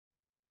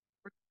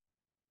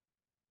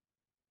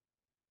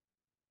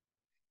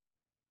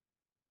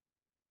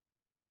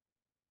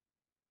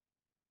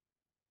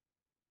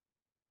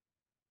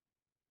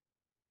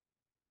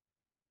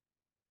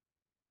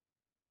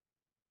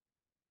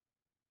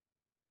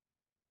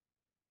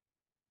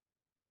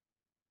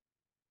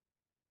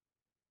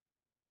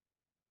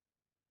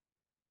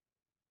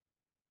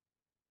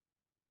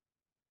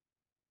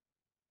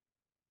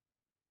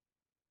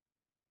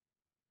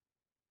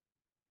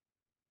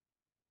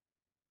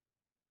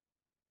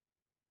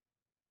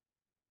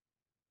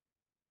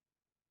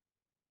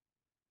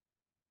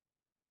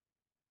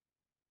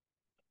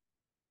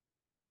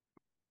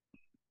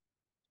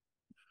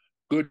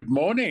Good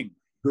morning.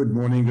 Good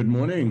morning, good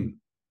morning.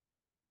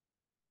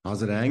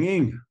 How's it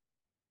hanging?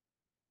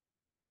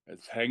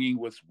 It's hanging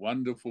with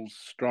wonderful,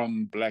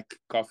 strong black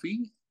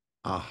coffee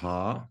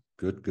Aha,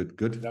 good, good,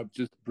 good. that I've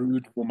just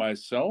brewed for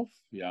myself.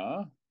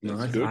 Yeah,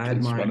 that's Nice. I good. had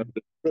It's one my of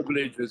the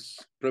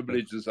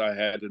privileges I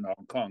had in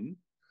Hong Kong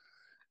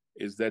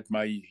is that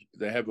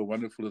they have a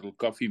wonderful little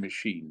coffee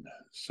machine.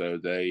 So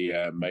they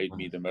made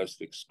me the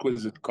most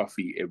exquisite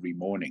coffee every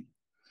morning.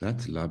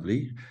 That's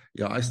lovely.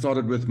 Yeah, I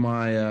started with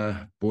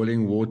my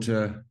boiling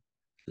water,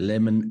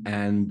 lemon,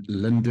 and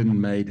Linden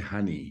made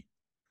honey.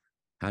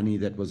 Honey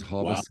that was Wow.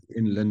 harvested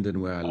in Linden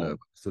where I live.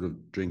 Sort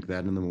of drink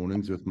that in the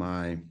mornings with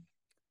my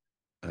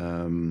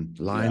Yeah.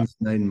 lion's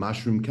mane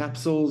mushroom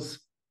capsules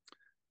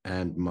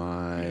and Yeah.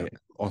 my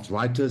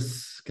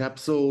arthritis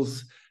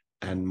capsules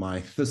and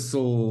my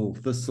thistle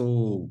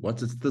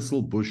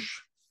bush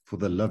for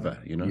the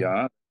liver,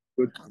 Yeah.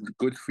 Good,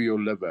 good for your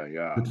liver.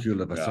 Yeah. good for your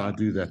liver. So I Yeah.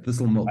 do that.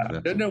 Thistle milk, that's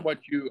it.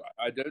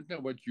 I don't know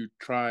what you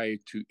try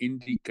to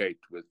indicate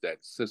with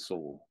that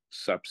thistle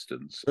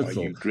substance. Are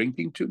Thistle. you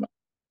drinking too much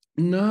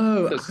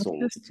No, I thistle?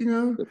 just,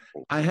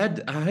 Thistle. I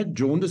had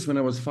jaundice when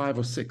I was 5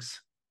 or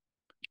 6.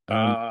 Um,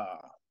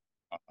 Ah,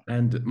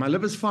 and my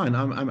liver's fine.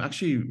 I'm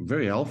actually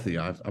very healthy.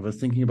 I was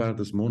thinking about it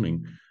this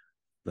morning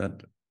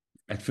that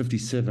at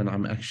 57,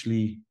 I'm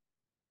actually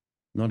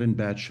not in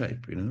bad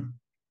shape.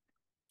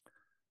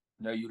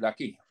 no, you're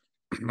lucky.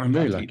 I'm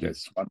very Lucky. lucky.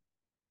 That's one,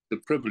 the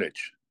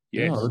privilege.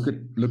 Yeah, Yes.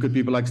 look at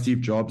people like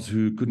Steve Jobs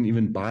who couldn't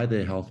even buy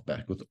their health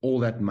back with all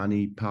that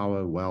money,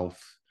 power,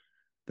 wealth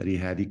that he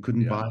had. He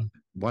couldn't Yeah. buy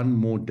one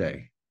more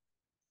day.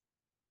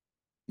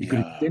 He could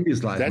Yeah. extend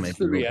his life That's maybe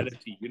a the little bit.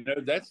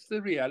 reality. That's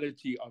the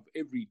reality of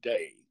every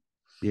day,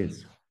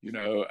 Yes, you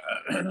know,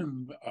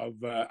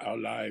 of our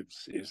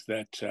lives is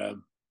that,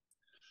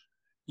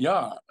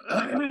 yeah,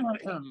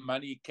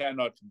 money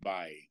cannot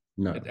buy. It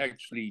no.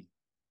 actually,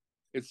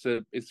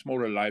 it's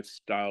more a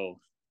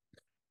lifestyle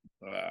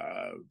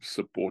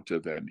supporter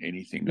than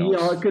anything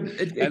Yeah, else.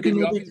 it And can then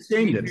you maybe obviously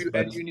extend need it, to,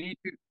 but and you need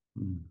to,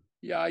 mm,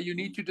 yeah, you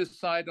need to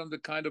decide on the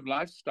kind of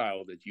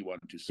lifestyle that you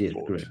want to yes,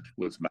 support correct,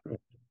 with money.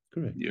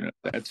 correct, correct.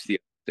 That's the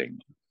thing.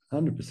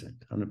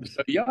 100%, So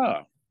 100%.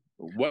 yeah,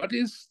 what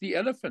is the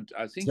elephant?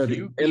 I So think the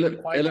you've been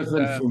quite.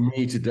 elephant for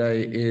me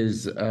today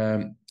is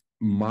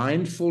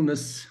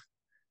mindfulness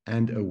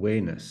and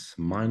awareness.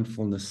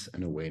 Mindfulness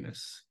and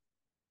awareness.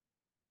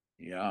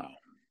 Yeah,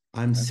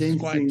 I'm that's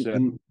quite. sensing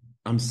in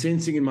I'm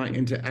sensing in my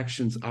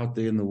interactions out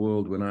there in the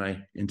world when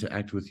I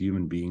interact with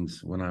human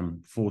beings, when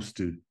I'm forced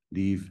to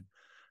leave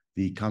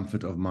the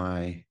comfort of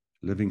my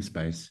living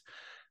space,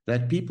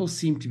 that people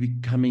seem to be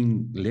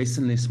becoming less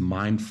and less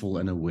mindful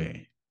and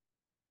aware.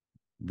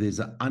 There's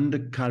an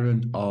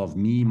undercurrent of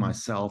me,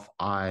 myself,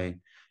 I,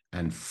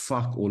 and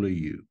fuck all of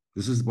you.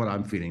 This is what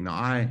I'm feeling. Now,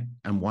 I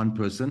am one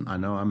person. I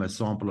know I'm a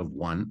sample of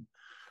one.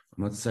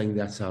 I'm not saying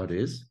that's how it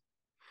is.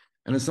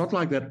 And it's not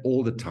like that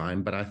all the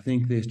time, but I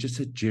think there's just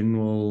a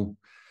general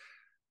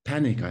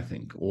panic, I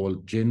think, or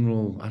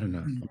general, I don't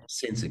know. I'm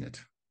sensing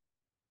it.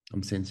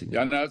 I'm sensing it.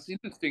 Yeah, now it's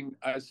interesting.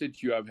 I said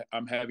to you,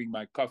 I'm having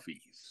my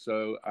coffee,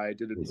 so I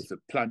did it Yes. with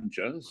a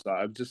plunger. So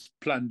I've just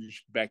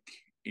plunged back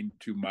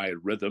into my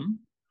rhythm.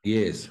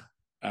 Yes.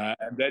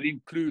 And that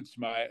includes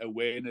my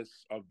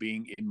awareness of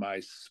being in my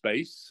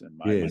space and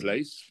my Yes.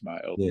 place, my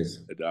Yes.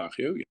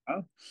 adagio.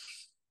 Yeah.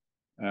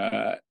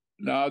 Uh,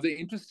 Now, the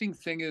interesting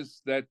thing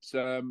is that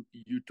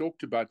you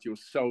talked about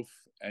yourself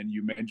and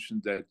you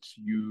mentioned that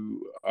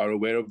you are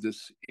aware of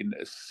this in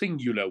a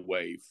singular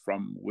way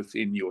from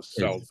within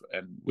yourself Yes.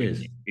 and when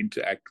Yes. you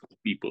interact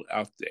with people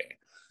out there.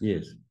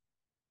 Yes.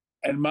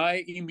 And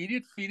my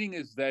immediate feeling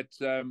is that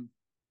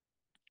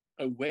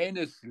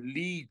awareness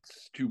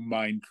leads to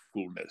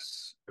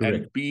mindfulness, and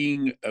Correct.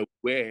 being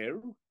aware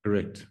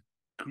Correct.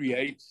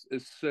 creates a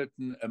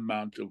certain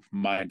amount of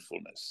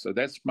mindfulness. So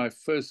that's my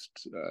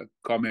first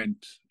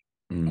comment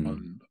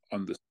Mm.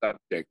 on the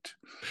subject.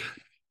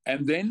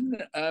 And then,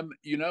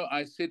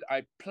 I said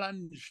I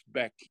plunged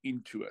back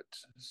into it.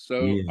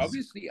 So Yes.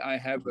 obviously, I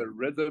have a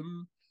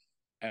rhythm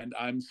and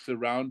I'm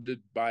surrounded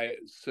by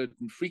a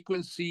certain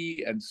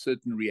frequency and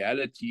certain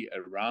reality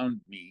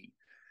around me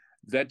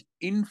that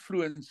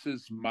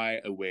influences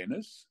my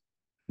awareness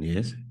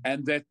Yes.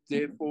 and that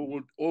therefore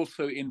would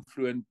also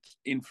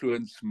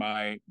influence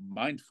my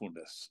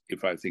mindfulness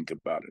if I think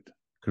about it.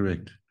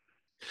 Correct.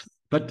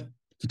 But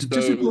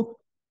just to So talk,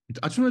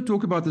 I just want to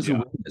talk about this yeah,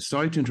 awareness.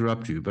 Sorry to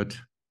interrupt you, but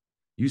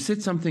you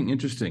said something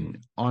interesting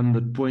on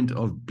the point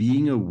of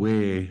being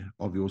aware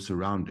of your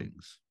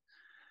surroundings.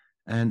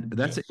 And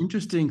that's an yes,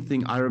 interesting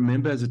thing. I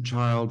remember as a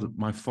child,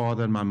 my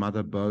father and my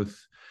mother both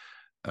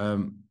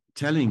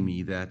telling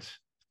me that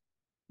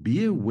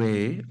be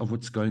aware of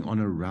what's going on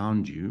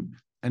around you.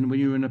 And when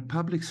you're in a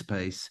public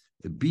space,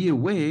 be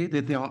aware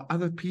that there are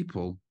other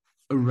people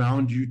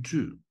around you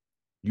too.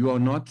 You are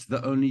not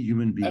the only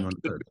human being on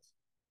absolutely, earth,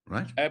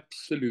 right?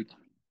 absolutely,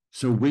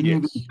 So when you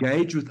yes,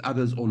 engage with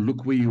others or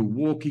look where you're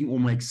walking or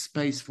make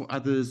space for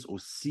others or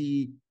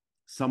see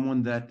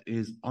someone that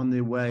is on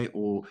their way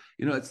or,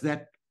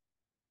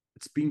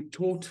 it's being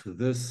taught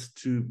this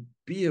to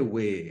be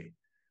aware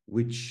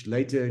which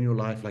later in your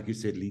life, like you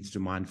said, leads to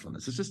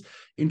mindfulness. It's just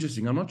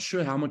interesting. I'm not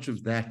sure how much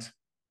of that,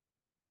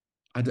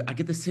 I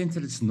get the sense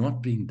that it's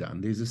not being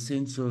done. There's a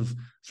sense of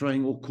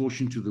throwing all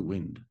caution to the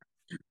wind.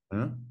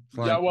 Huh?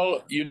 Yeah, Like,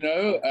 well,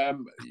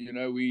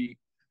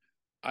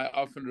 I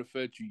often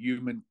refer to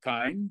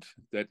humankind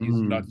that is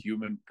not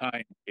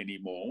humankind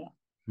anymore.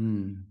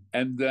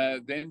 And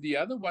then the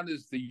other one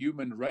is the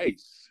human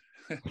race.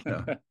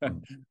 yeah.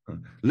 And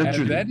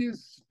Literally, that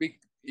is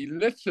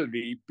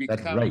literally that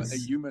become a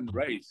race. human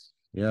race.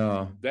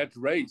 Yeah. That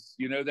race,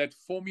 that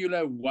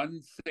Formula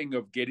One thing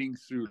of getting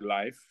through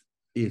life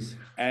Yes.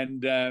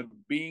 and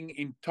being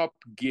in top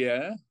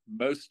gear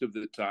most of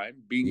the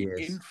time, being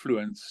Yes.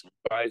 influenced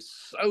by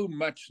so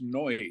much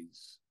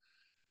noise.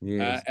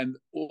 Yes. And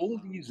all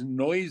these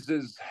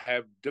noises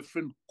have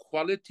different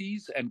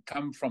qualities and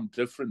come from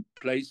different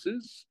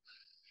places.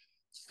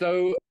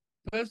 So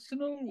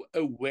personal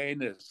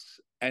awareness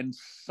and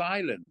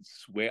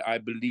silence, where I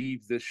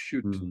believe this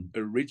should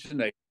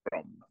originate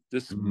from,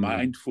 this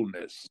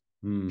mindfulness,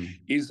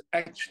 is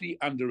actually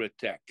under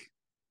attack.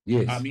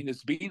 Yes. I mean,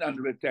 it's been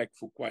under attack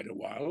for quite a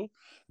while.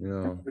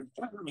 Yeah.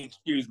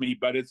 Excuse me,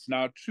 but it's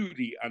now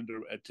truly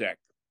under attack.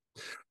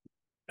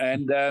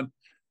 And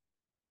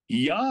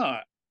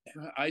yeah,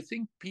 I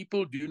think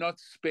people do not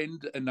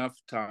spend enough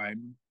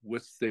time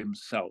with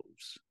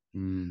themselves.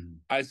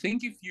 I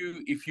think if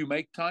you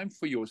make time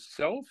for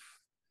yourself,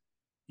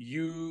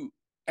 you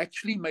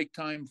actually make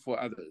time for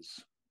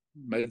others.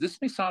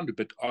 This may sound a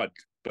bit odd,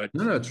 but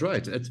no, it's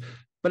right.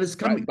 But it's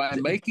coming by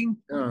making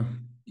by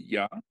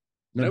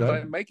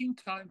go. making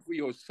time for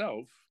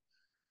yourself,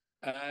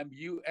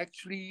 you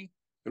actually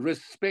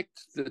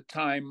respect the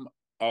time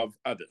of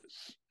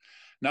others.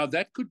 Now,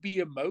 that could be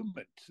a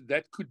moment.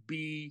 That could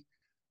be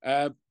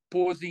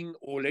pausing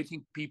or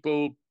letting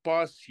people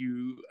pass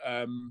you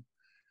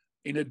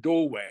in a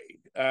doorway.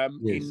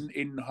 Yes.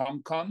 In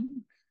Hong Kong,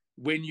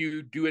 when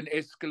you do an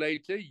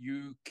escalator,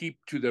 you keep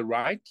to the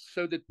right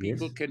so that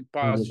people Yes. can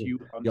pass you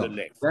on the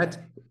left.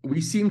 That we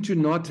seem to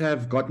not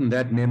have gotten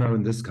that memo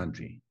in this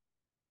country.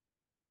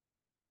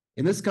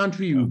 In this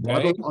country, we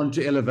waddle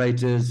onto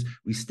elevators,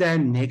 we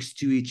stand next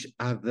to each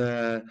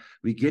other,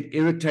 we get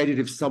irritated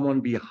if someone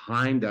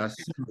behind us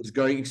is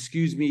going,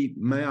 excuse me,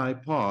 may I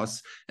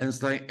pass? And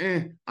it's like,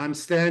 I'm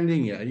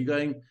standing here. And you're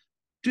going,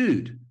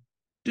 dude,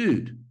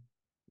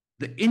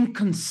 the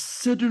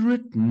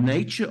inconsiderate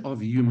nature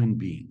of human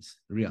beings,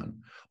 Rehann.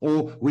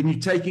 Or when you're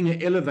taking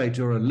an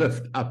elevator or a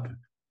lift up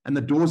and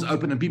the doors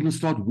open and people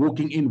start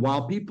walking in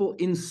while people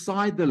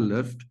inside the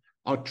lift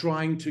are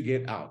trying to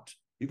get out.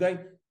 You're going,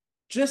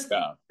 just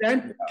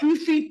stand 2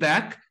 feet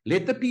back,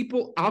 let the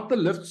people out the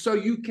lift so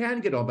you can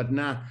get on. But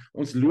nah,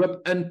 ons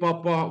loop in,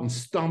 papa, ons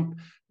stamp,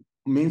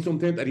 mense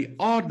omtrent uit die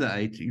aarde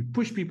uit, you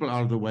push people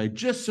out of the way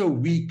just so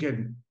we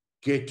can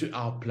get to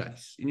our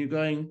place. And you're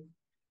going,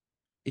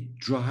 it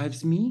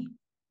drives me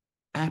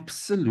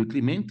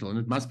absolutely mental. And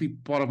it must be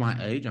part of my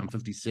age. I'm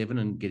 57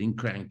 and getting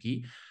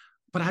cranky.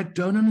 But I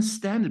don't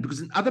understand it,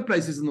 because in other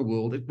places in the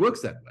world, it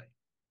works that way.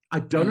 I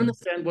don't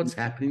understand what's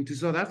happening to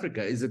South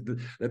Africa. Is it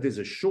that there's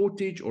a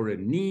shortage or a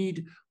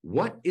need?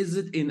 What is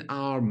it in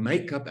our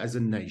makeup as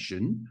a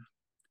nation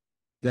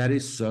that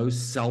is so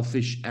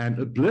selfish and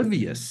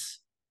oblivious,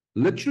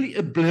 literally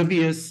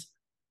oblivious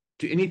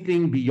to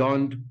anything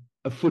beyond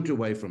a foot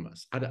away from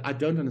us? I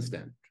don't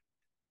understand.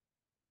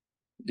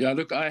 Yeah,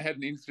 look, I had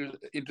an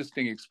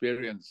interesting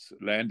experience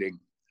landing.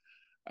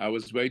 I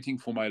was waiting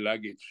for my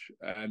luggage,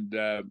 and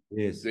there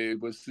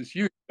was this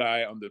huge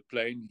guy on the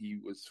plane. He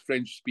was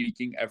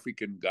French-speaking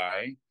African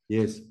guy.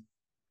 Yes.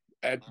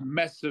 At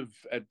the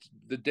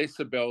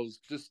decibels,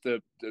 just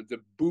the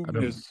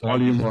boomness of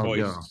his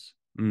voice.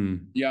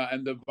 Yeah,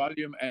 and the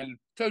volume, and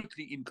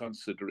totally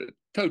inconsiderate,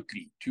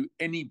 totally, to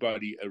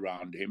anybody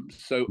around him.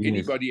 So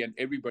anybody and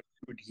everybody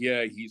could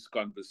hear his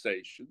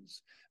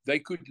conversations. They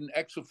could, in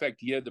actual fact,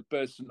 hear the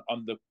person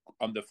on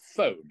the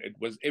phone.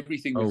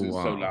 Everything was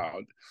so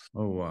loud.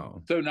 Oh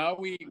wow! So now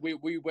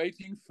we're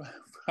waiting for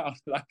our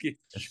luggage,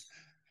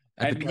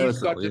 and he's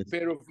got a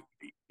pair of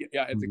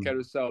at the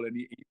carousel, and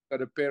he's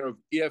got a pair of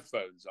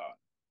earphones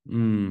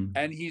on,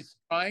 and he's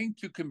trying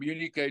to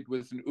communicate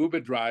with an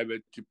Uber driver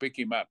to pick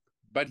him up,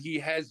 but he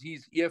has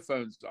his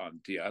earphones on,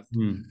 Theart.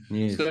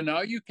 So now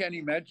you can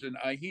imagine,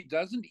 he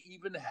doesn't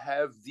even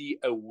have the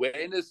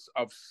awareness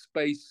of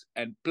space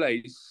and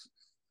place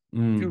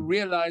to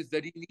realize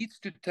that he needs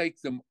to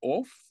take them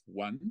off,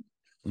 one,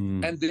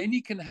 and then he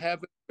can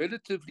have a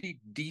relatively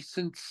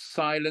decent,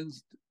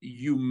 silenced,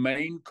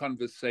 humane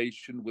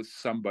conversation with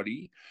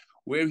somebody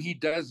where he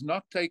does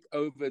not take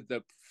over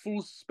the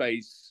full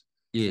space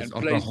and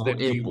place that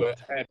we were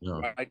at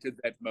right at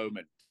that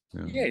moment.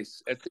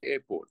 Yes, at the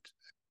airport.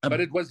 But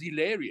it was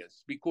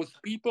hilarious because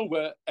people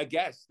were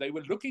aghast. They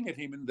were looking at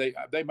him, and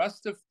they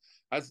must have,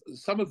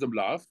 some of them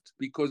laughed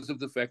because of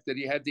the fact that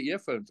he had the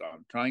earphones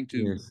on, trying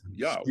to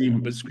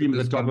scream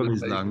at the top of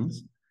his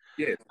lungs.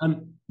 Yes.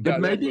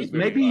 But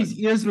maybe his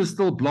ears were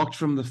still blocked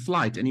from the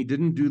flight, and he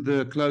didn't do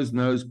the closed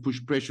nose, push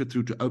pressure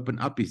through to open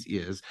up his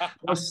ears. There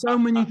are so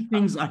many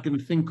things I can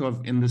think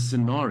of in this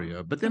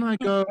scenario. But then I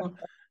go,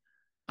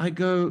 I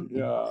go,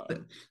 Yeah.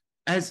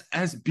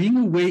 as being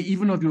aware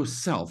even of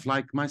yourself,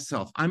 like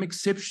myself, I'm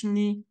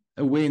exceptionally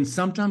aware, and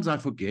sometimes I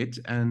forget,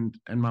 and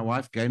my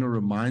wife Gaynor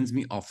reminds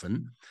me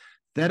often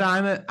that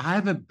I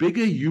have a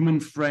bigger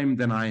human frame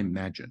than I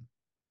imagine.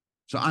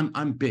 So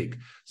I'm big.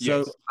 So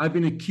Yes. I've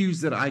been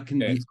accused that I can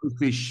be Yes.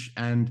 fish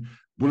and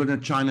bull in a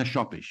china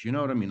shopish. You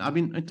know what I mean? I've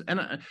been,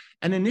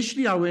 and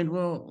initially I went,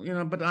 well,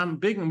 but I'm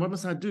big, and what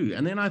must I do?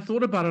 And then I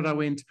thought about it. I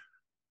went,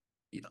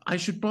 I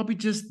should probably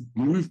just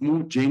move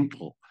more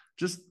gentle,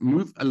 just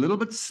move a little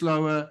bit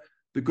slower,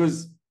 because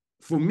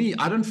for me,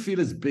 I don't feel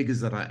as big as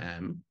that I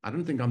am. I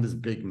don't think I'm this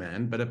big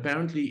man, but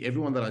apparently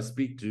everyone that I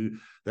speak to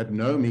that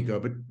know me go,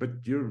 but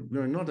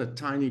you're not a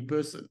tiny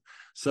person.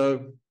 So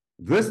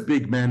this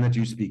big man that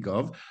you speak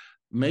of,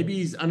 maybe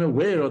he's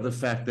unaware of the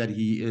fact that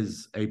he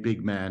is a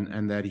big man,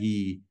 and that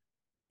he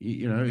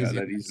is in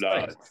That is space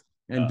large.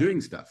 and doing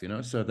stuff,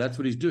 so that's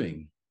what he's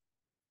doing.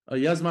 Oh,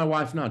 here's my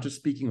wife now, just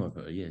speaking of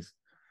her. Yes.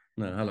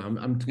 No, hello.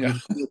 I'm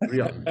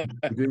Yeah.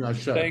 we're doing our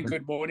show. Saying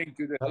good morning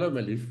to the Hello,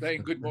 Malif.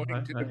 saying good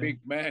morning to the big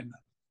man.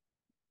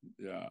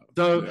 Yeah.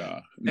 So,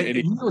 Yeah. and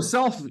you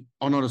yourself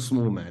are not a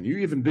small man.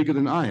 You're even bigger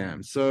than I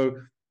am. So,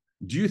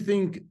 do you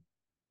think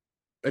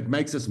it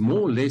makes us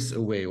more or less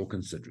aware or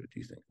considerate? Do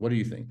you think? What do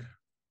you think?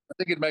 I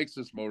think it makes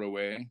us more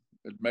aware.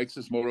 It makes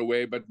us more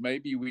aware, but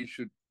maybe we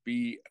should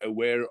be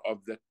aware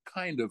of the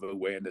kind of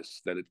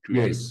awareness that it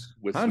creates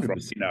Yes,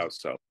 100%. in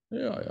ourselves.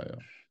 Yeah.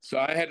 So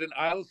I had an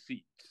aisle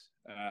seat.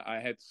 I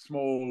had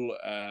small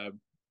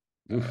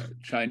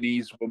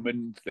Chinese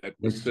woman that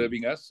was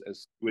serving us as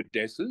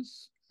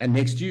stewardesses. And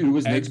next to you, who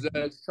was next?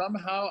 And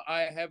somehow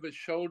I have a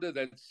shoulder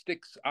that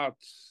sticks out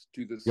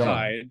to the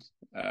side.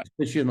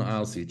 Especially in the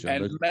aisle seat.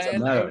 And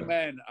man, oh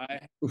man, I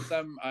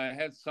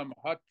had some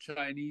hot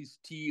Chinese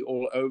tea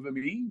all over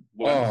me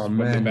once from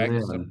the back.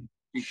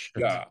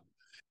 Yeah.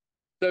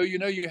 So,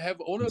 you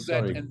have all of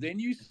that, and then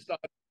you start,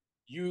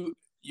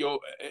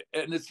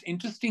 and it's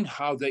interesting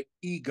how the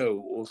ego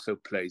also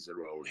plays a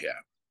role here.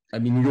 I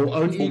mean, your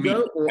own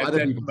ego or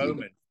other people's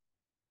moment.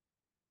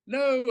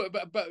 No,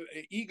 but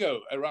ego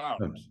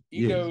around,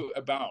 ego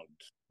abound,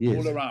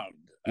 all around.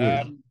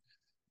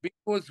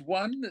 Because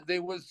one,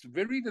 there was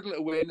very little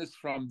awareness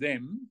from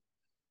them.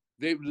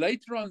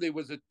 Later on, there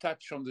was a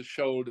touch on the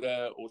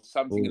shoulder or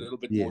something a little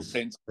bit more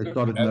sensitive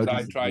as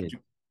I tried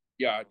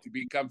to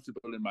be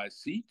comfortable in my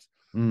seat.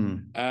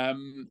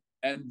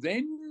 And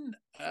then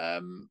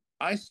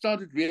I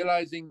started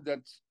realizing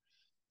that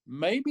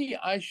maybe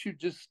I should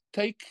just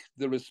take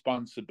the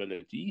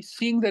responsibility,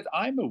 seeing that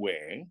I'm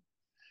aware,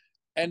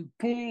 and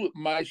pull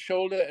my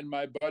shoulder and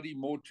my body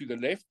more to the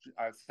left.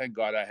 Thank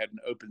God I had an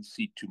open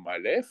seat to my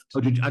left.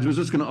 Oh, I was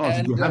just going to ask,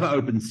 did you have an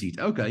open seat?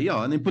 Okay,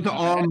 yeah. And then put the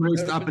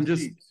armrest up and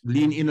just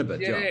lean in a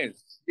bit.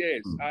 Yes.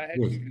 I had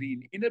to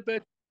lean in a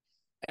bit.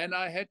 And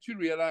I had to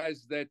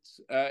realize that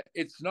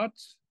it's not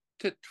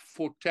tit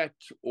for tat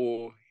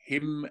or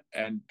him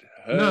and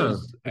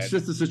hers. No, it's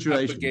just a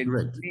situation.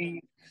 Correct.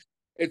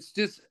 It's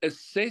just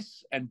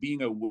assess and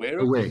being aware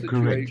of the situation.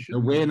 Correct.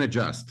 Aware and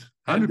adjust.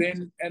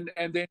 100%.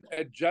 And then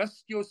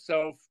adjust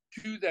yourself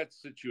to that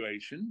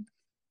situation.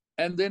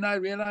 And then I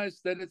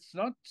realized that it's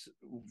not,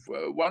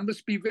 one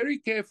must be very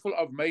careful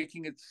of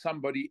making it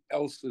somebody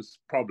else's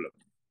problem.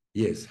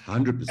 Yes,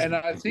 100%. And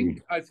I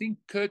think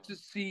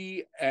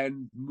courtesy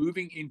and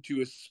moving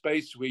into a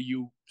space where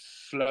you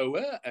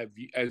slower,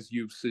 as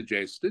you've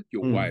suggested,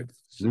 your wife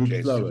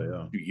suggested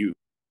slower, to you,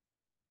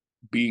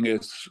 being a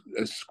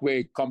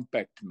square,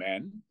 compact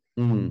man.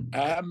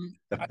 I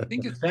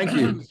think it's. Thank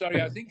you.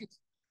 Sorry, I think it's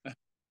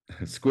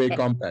square,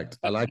 compact.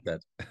 I like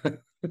that.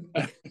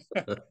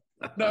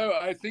 No,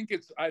 I think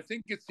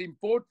it's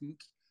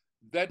important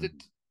that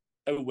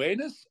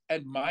awareness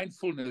and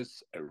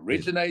mindfulness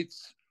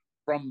originates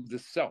from the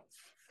self,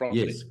 from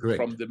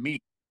the me,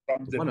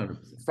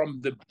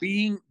 from the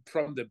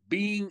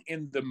being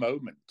in the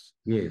moment.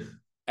 Yes.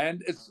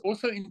 And it's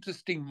also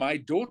interesting. My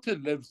daughter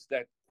lives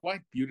that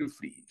quite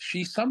beautifully.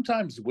 She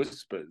sometimes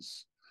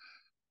whispers,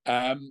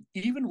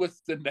 even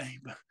with the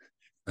name.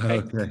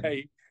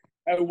 Okay.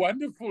 A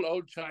wonderful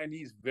old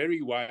Chinese,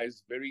 very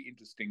wise, very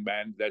interesting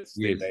man. That's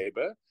their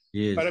neighbor.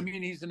 Yes. But I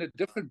mean, he's in a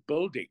different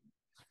building.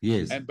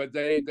 Yes. But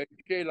they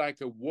share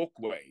like a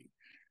walkway.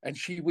 And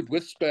she would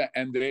whisper,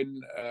 and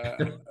then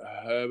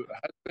her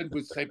husband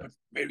would say, "But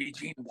Mary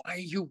Jean, why are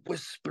you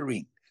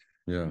whispering?"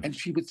 Yeah. And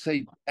she would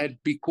say,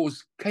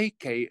 "Because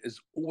KK is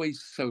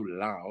always so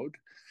loud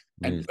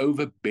and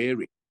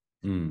overbearing."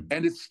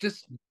 And it's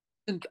just,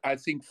 I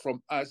think,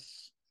 from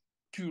us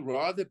to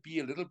rather be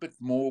a little bit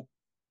more,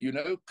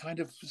 kind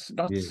of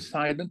not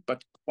silent,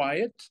 but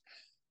quiet,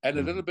 and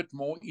a little bit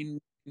more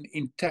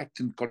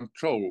intact and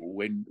control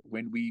when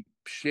we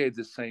share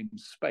the same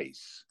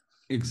space.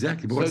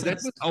 Exactly. But what's that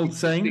old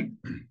saying?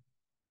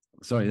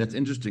 Sorry, that's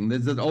interesting.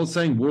 There's that old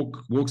saying,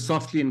 walk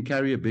softly and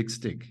carry a big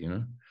stick,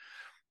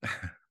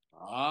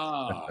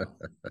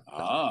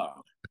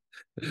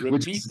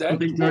 Which is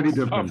something totally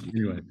different.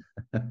 Anyway.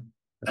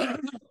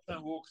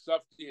 Walk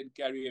softly and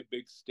carry a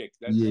big stick.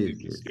 That's an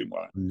interesting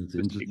one. It's an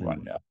interesting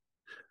one.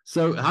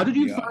 So how did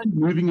you find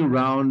moving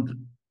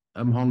around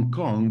Hong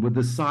Kong, with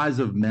the size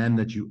of man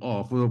that you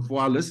are, for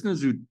our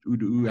listeners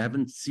who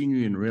haven't seen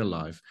you in real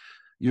life,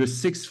 you're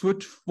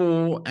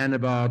 6'4" and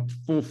about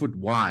 4 foot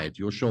wide,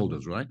 your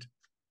shoulders, right?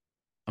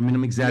 I mean,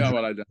 I'm Yeah, exaggerating.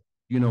 well, I don't,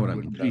 You know what I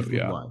mean? wouldn't 3 foot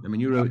yeah. wide. I mean,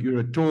 you're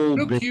a tall,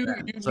 Look, big you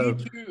man. you So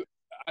need to.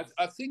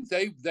 I think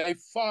they're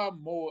far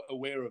more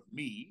aware of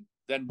me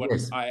than what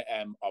yes, I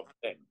am of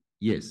them.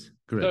 yes,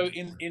 So correct.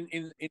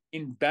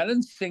 in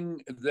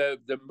balancing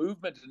the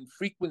movement and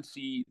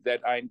frequency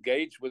that I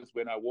engage with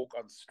when I walk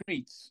on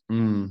streets,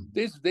 Mm.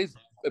 there's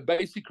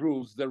basic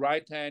rules. The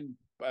right hand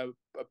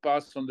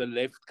pass on the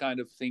left, kind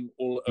of thing,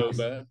 all Yes.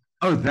 over.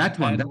 Oh, that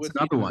one. And That's within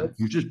another one.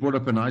 You this, just brought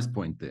up a nice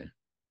point there.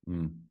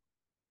 Mm.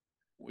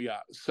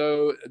 yeah,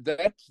 so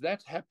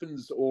that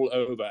happens all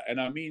over. And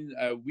I mean,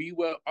 we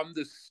were on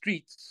the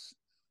streets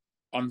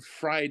on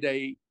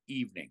Friday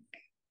evening.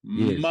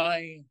 Yes.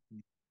 My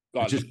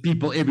It's just golly,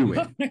 people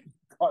everywhere. my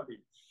golly,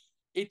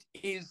 it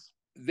is.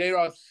 There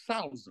are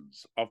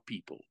thousands of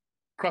people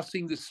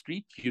crossing the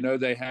street. You know,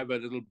 they have a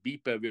little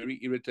beep, a very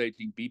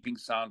irritating beeping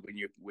sound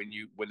when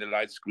the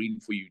light's green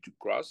for you to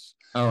cross.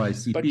 Oh, I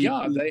see. But Beep,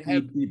 yeah, beep,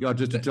 beep, beep. Oh,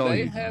 just to tell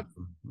they you. have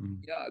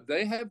Mm. yeah,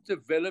 they have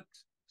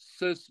developed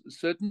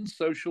certain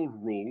social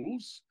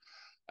rules.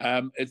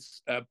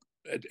 It's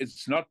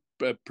not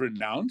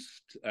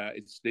pronounced.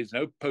 There's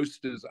no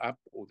posters up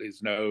or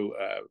there's no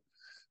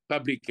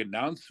public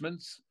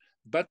announcements,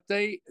 but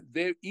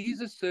there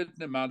is a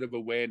certain amount of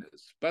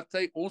awareness. But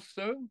they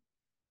also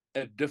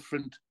a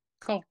different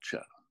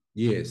culture.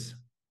 Yes.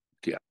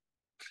 Yeah.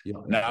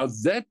 Yeah. Now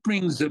that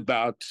brings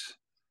about.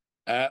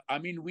 I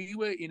mean, we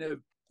were in a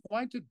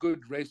quite a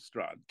good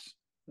restaurant.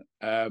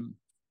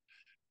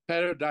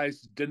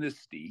 Paradise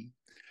Dynasty,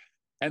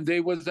 and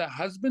there was a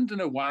husband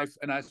and a wife,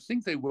 and I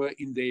think they were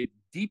in their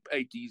deep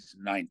 80s,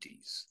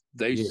 90s.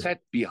 They Yes.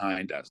 sat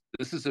behind us.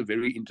 This is a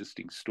very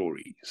interesting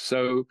story.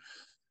 So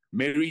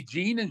Mary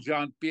Jean and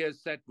Jean Pierre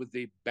sat with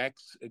their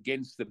backs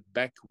against the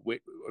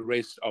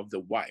backrest of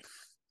the wife.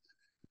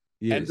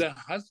 And Yes. the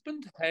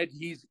husband had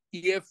his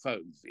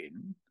earphones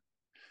in,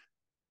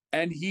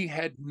 and he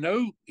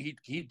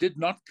did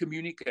not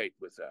communicate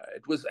with her.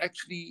 It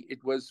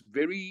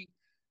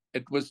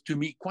was to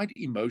me quite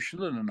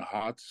emotional and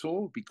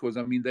heart-sore, because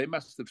I mean they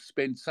must have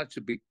spent such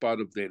a big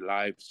part of their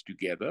lives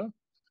together.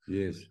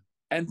 Yes.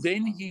 And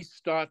then he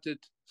started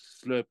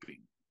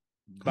slurping.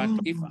 But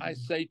if I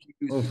say to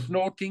you,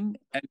 snorting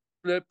and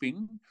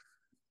slurping,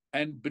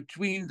 and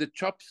between the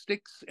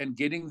chopsticks and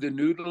getting the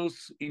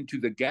noodles into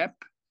the gap,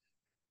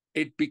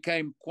 it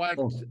became quite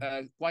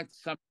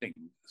something.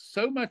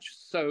 So much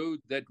so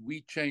that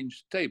we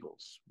changed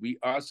tables. We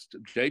asked,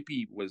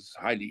 JP was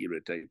highly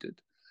irritated.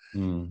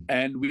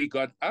 And we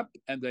got up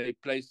and they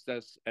placed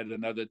us at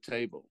another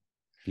table.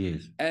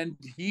 Yes. And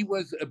he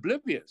was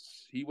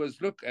oblivious. He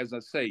was, look, as I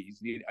say,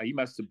 he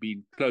must have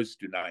been close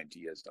to 90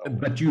 years old.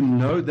 But you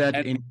know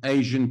that in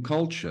Asian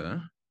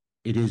culture,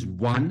 it is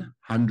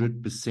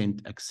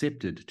 100%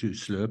 accepted to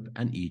slurp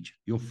and eat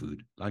your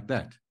food like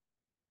that.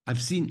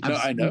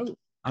 I know.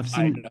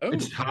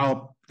 It's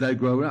how they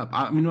grow up.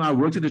 I mean, I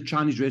worked at a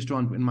Chinese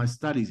restaurant in my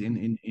studies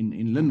in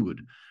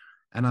Linwood,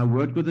 and I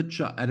worked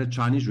at a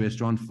Chinese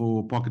restaurant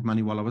for pocket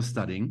money while I was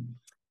studying.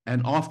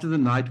 And after the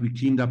night, we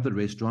cleaned up the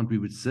restaurant. We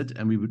would sit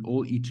and we would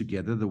all eat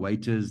together, the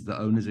waiters, the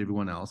owners,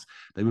 everyone else.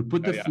 They would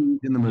put the food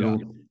in the middle,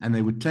 and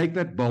they would take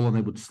that bowl and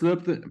they would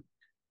slurp the.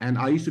 And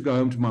I used to go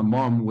home to my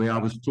mom, where I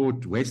was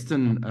taught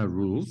Western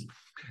rules,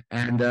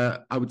 and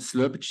I would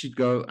slurp it. She'd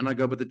go, and I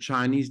go, but the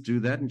Chinese do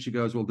that. And she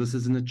goes, well, this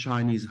isn't a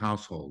Chinese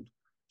household,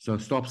 so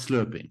stop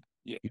slurping.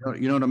 Yeah.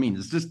 You know what I mean?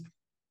 It's just,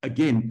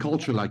 again,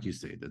 culture, like you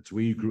said. It's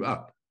where you grew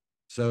up.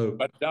 So,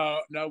 but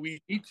now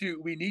we need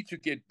to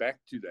get back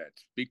to that,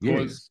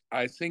 because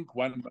I think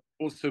one must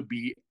also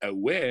be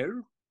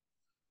aware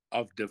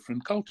of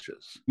different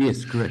cultures.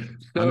 Yes, correct.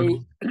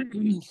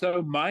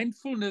 So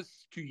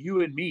mindfulness to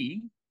you and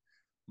me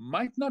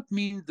might not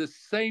mean the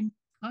same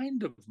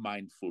kind of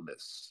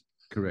mindfulness.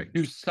 Correct.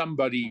 To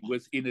somebody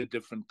within a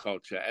different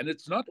culture, and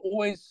it's not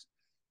always.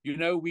 You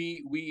know,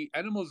 we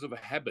animals of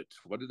habit.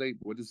 What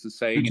is the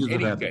saying? Creatures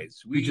in any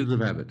case, creatures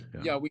of habit.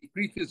 Yeah, we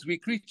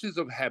creatures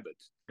of habit.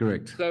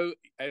 Correct. So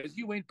as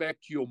you went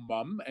back to your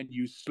mom and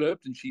you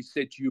slurped, and she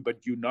said to you,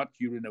 but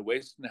you're in a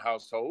Western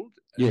household.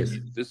 Yes.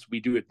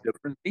 We do it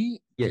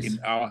differently in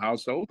our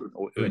household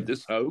or in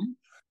this home.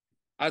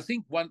 I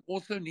think one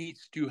also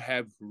needs to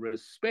have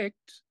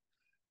respect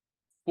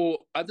for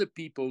other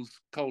people's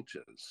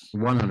cultures.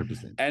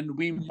 100%. And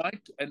we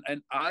might,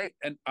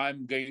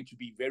 I'm going to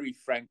be very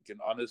frank and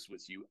honest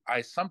with you.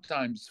 I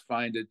sometimes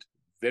find it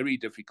very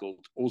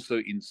difficult also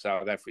in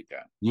South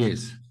Africa.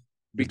 Yes.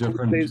 Because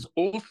there's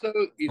also,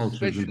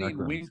 especially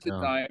in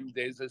wintertime,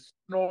 there's a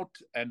snort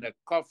and a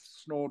cough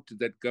snort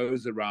that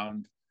goes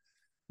around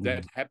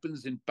that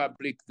happens in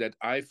public that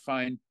I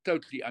find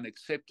totally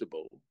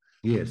unacceptable.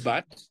 Yes.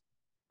 But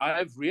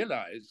I've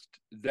realized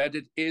that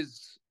it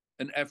is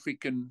an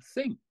African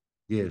thing.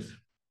 Yes.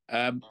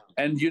 And,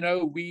 you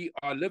know, we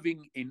are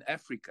living in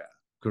Africa.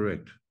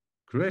 Correct.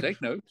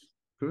 Take note.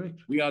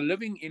 Correct. We are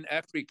living in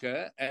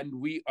Africa, and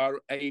we are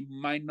a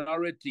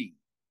minority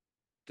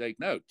take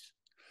note.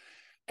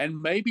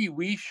 And maybe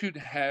we should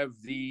have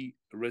the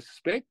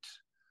respect.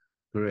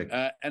 Correct.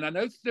 And I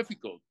know it's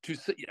difficult to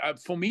say,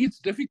 for me, it's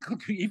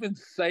difficult to even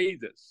say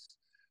this,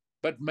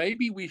 but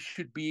maybe we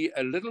should be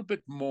a little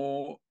bit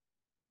more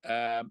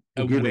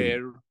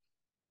aware,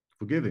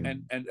 forgiving,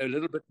 and a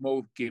little bit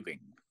more giving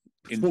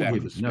in that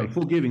forgiving. respect. No,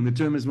 forgiving. The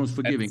term is most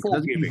forgiving. And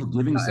forgiving.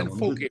 Forgiving someone. And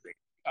forgiving.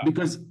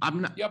 Because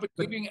I'm not. Yeah, but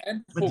giving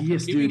and but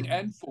yes, giving dude,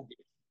 and forgiving.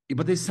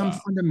 But there's some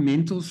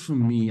fundamentals for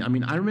me. I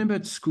mean, I remember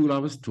at school I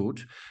was taught.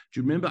 Do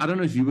you remember? I don't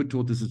know if you were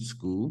taught this at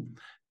school.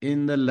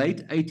 In the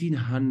late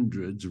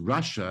 1800s,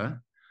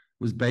 Russia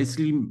was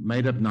basically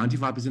made up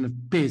 95% of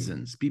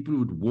peasants. People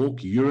who would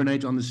walk,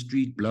 urinate on the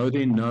street, blow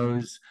their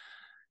nose,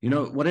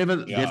 whatever,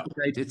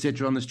 defecate,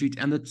 etc. on the street.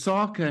 And the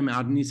Tsar came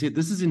out and he said,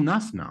 this is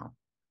enough now.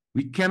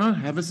 We cannot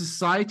have a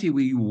society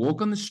where you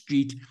walk on the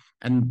street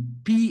and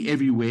pee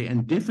everywhere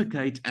and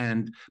defecate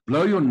and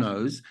blow your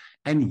nose.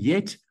 And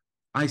yet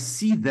I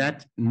see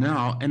that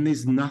now, and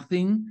there's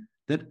nothing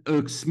that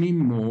irks me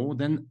more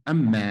than a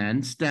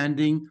man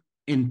standing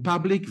in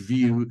public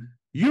view,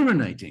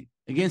 urinating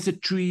against a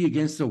tree,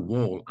 against a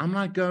wall. I'm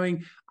like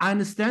going, I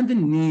understand the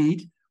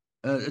need.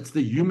 It's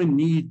the human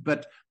need,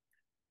 but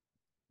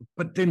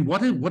then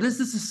what is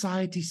the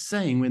society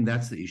saying when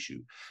that's the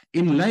issue?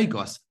 In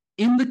Lagos,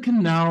 in the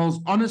canals,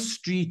 on a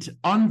street,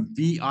 on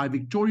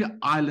Victoria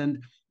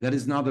Island, that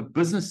is now the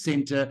business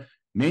center,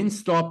 men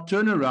stop,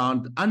 turn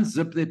around,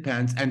 unzip their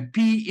pants, and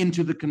pee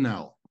into the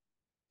canal.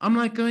 I'm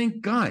like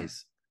going,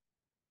 guys,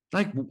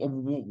 like,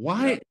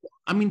 why? Yeah.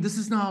 I mean, this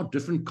is now a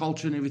different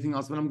culture and everything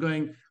else, but I'm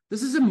going,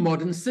 this is a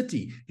modern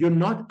city. You're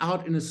not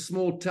out in a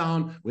small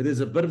town where there's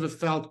a bit of a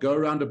veld, go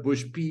around a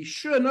bush, pee.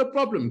 Sure, no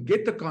problem.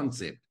 Get the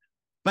concept.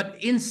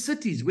 But in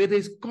cities where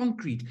there's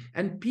concrete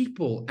and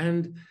people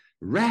and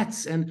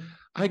rats, and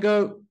I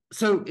go,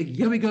 so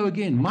here we go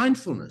again,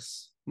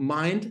 mindfulness,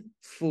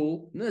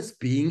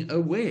 being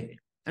aware.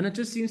 And it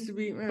just seems to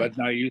be. But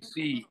now you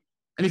see.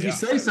 And if you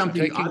say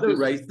something either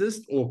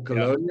racist or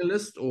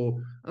colonialist,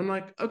 or I'm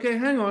like, okay,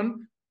 hang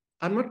on.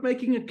 I'm not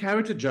making a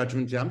character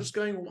judgment here. I'm just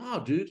going, wow,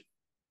 dude.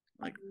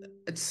 Like,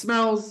 it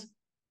smells,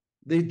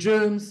 the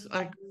germs.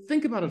 Like,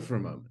 think about it for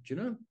a moment,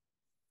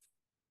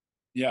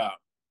 Yeah.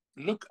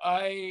 Look,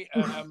 I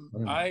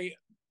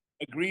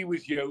agree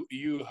with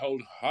you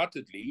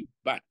wholeheartedly,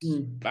 but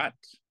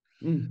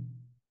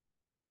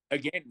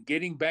again,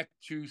 getting back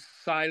to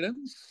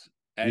silence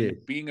and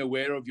being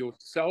aware of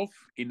yourself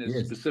in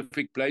a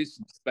specific place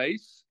and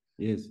space.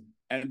 Yes.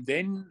 And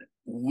then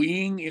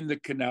weeing in the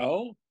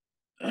canal,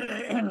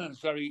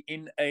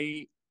 in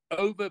a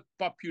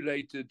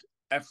overpopulated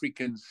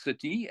African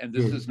city, and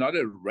this is not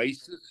a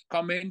racist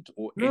comment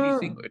or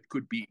anything. It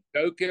could be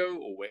Tokyo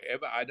or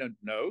wherever, I don't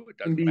know. It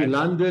doesn't matter.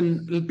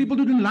 London. People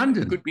do it in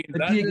London. It could be in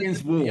London.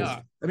 Against walls.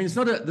 Yeah. I mean, it's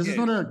not this is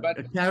not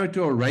a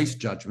character or race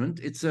judgment.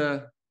 It's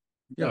a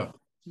no.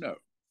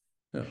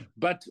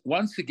 But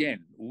once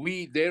again,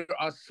 there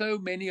are so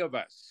many of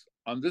us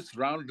on this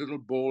round little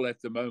ball at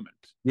the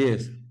moment.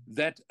 Yes.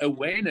 That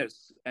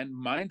awareness and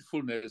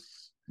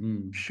mindfulness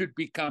should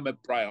become a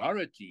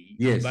priority.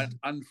 Yes. But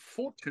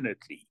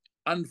unfortunately,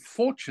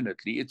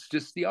 it's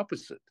just the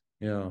opposite.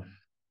 Yeah.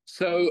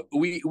 So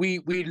we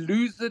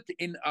lose it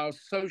in our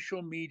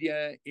social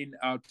media, in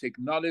our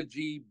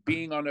technology,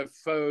 being on a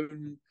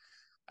phone,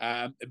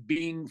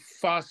 being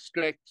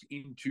fast-tracked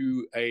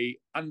into a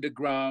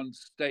underground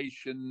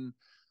station,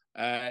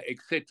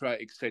 etc.,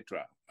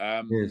 etc.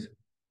 Yes.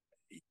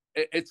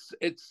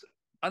 It's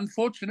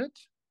unfortunate,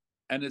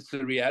 and it's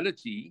a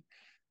reality,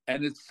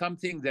 and it's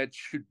something that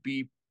should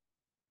be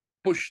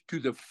pushed to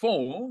the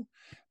fore,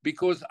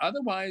 because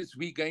otherwise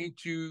we're going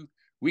to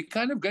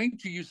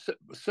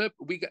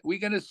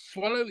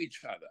swallow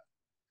each other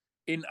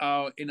in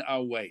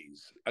our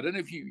ways. I don't know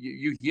if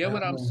you hear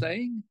what I'm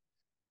saying.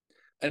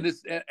 And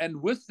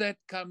with that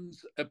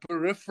comes a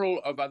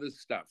peripheral of other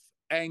stuff: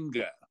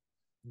 anger,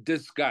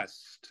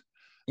 disgust,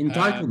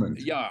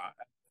 entitlement.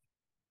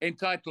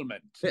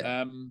 Entitlement.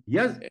 Racism.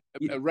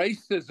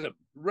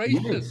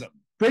 Yes.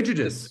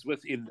 Prejudice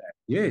within that.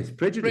 Yes,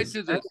 prejudice,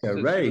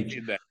 anger, rage,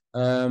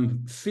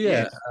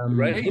 fear,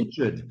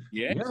 hatred.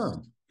 Yes. Yeah.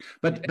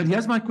 But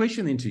here's my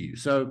question then to you.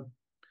 So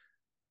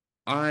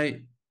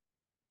I've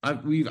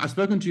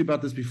spoken to you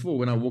about this before,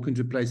 when I walk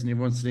into a place and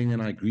everyone's sitting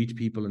and I greet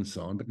people and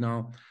so on. But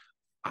now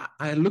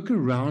I look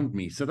around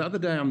me. So the other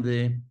day I'm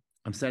there,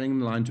 I'm standing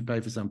in line to pay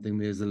for something.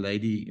 There's a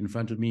lady in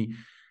front of me.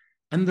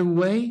 And the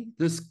way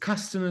this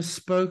customer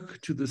spoke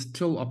to this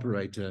till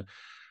operator,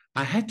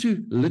 I had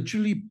to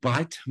literally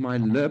bite my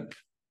lip,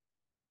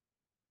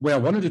 where I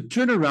wanted to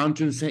turn around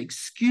to and say,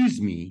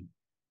 excuse me,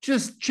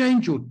 just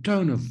change your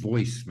tone of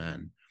voice,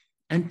 man.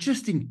 And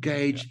just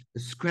engage a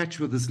scratch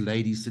with this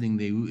lady sitting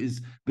there who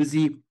is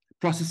busy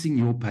processing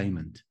your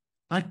payment.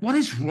 Like, what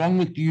is wrong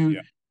with you?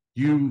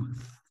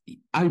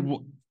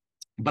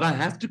 But I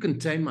have to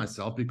contain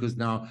myself, because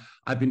now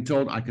I've been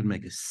told I can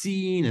make a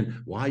scene,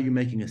 and why are you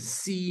making a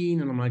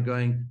scene? And I'm like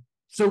going,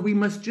 so we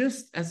must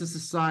just, as a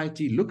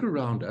society, look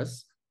around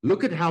us,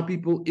 look at how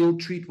people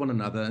ill-treat one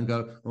another and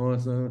go, oh,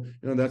 so,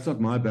 that's not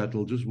my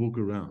battle, just walk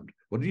around.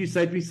 What did you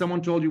say to me?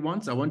 Someone told you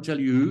once? I won't tell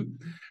you who.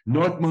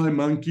 Not my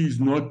monkeys,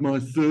 not my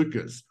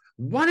circus.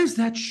 What is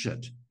that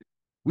shit?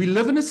 We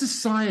live in a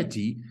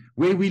society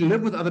where we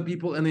live with other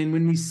people, and then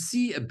when we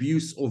see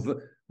abuse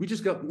we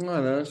just go,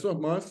 no, it's not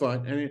my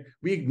fight, and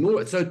we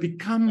ignore it. So it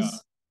becomes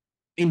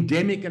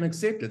endemic and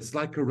accepted. It's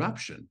like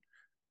corruption.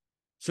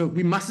 So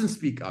we mustn't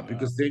speak up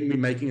because then we're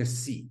making a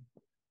scene.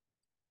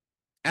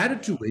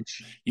 Added to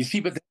which, you see,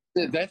 but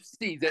that's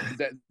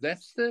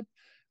the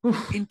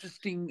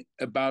interesting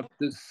about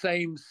the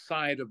same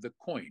side of the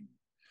coin.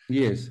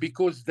 Yes,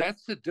 because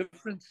that's a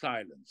different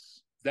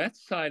silence. That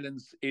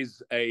silence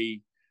is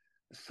a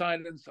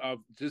silence of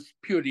just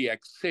purely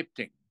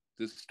accepting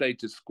the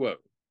status quo.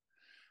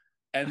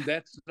 And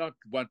that's not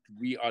what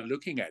we are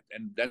looking at.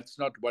 And that's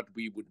not what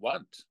we would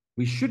want.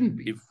 We shouldn't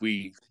be. If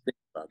we think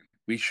about it,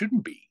 we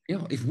shouldn't be.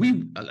 Yeah,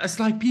 it's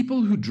like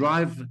people who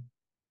drive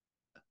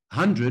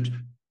 100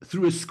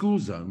 through a school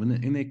zone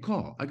in their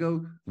car. I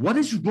go, what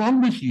is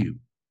wrong with you?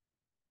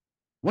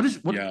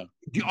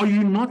 Are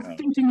you not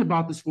thinking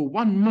about this for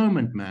one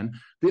moment, man?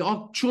 There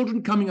are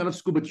children coming out of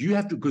school, but you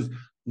have to, because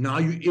now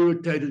you're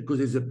irritated because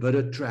there's a bit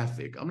of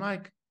traffic. I'm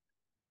like,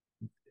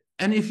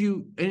 and if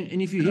you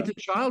hit a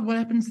child, what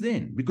happens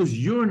then? Because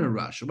you're in a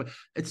rush. But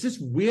it's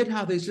just weird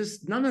how there's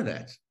just none of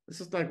that. It's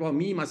just like, well,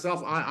 me,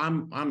 myself,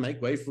 I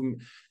make way for me.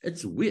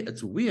 It's weird,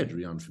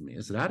 Rehann, for me.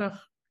 It's that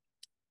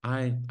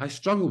I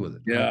struggle with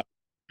it. Yeah.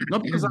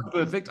 Not because I'm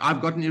perfect.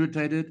 I've gotten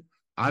irritated.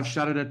 I've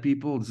shouted at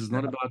people. This is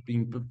not about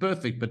being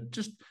perfect, but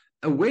just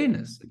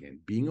awareness again,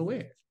 being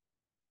aware.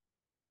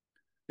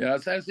 Yeah,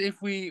 it's as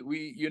if we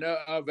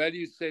our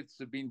value sets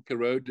have been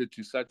corroded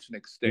to such an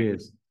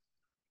extent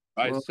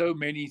by so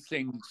many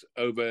things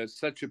over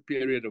such a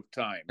period of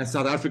time. As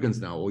South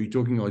Africans now, or are you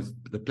talking about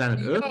the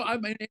planet Earth? No, I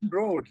mean in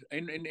broad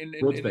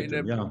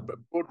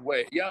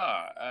way.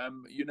 Yeah.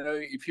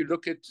 If you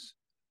look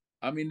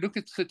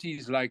at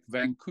cities like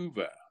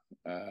Vancouver,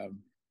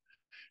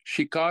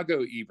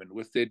 Chicago, even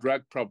with their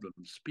drug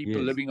problems,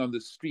 people living on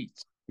the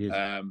streets.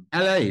 Yes.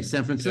 LA,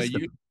 San Francisco.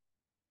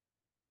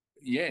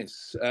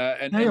 Yes,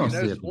 and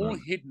it's all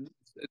hidden,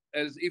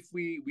 as if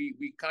we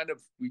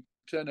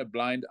turn a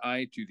blind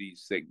eye to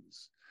these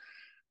things,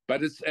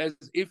 but it's as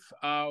if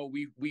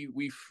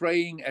we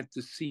fraying at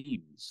the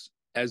seams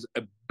as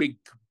a big,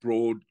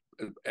 broad,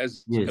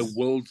 as a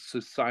world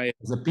society,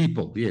 as a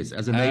people,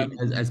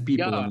 as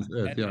people on this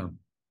earth,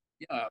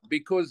 yeah,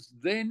 because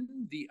then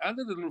the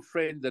other little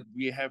friend that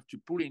we have to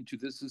put into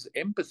this is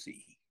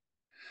empathy.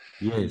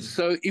 Yes.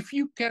 So if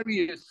you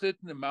carry a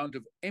certain amount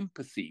of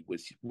empathy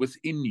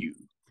within you,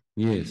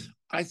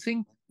 I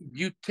think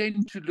you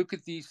tend to look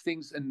at these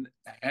things and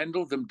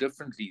handle them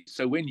differently.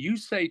 So when you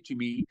say to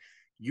me,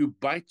 you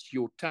bite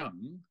your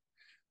tongue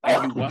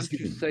and you want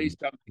to say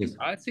something,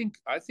 I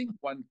think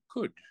one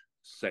could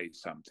say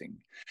something,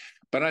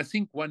 but I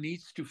think one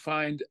needs to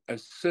find a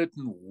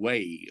certain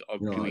way of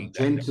doing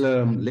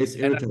gentler, less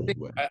irritating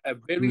way. A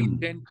very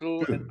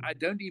gentle, and I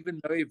don't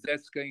even know if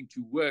that's going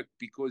to work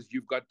because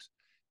you've got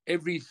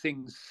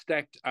everything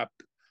stacked up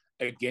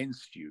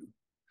against you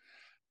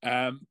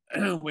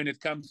when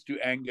it comes to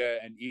anger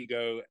and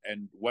ego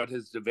and what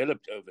has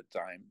developed over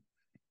time.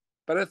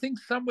 But I think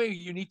somewhere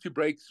you need to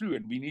break through,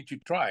 and we need to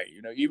try,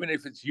 even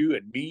if it's you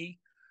and me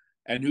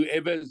and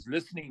whoever is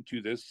listening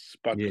to this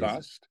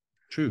podcast.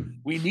 True.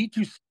 We need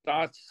to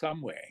start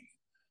somewhere.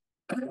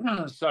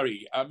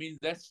 Sorry, I mean,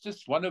 that's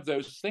just one of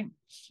those things.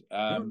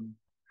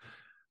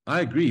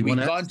 I agree. You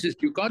can't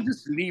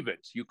just leave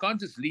it. You can't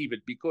just leave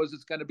it because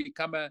it's going to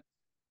become a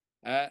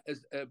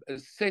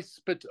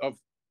cesspit of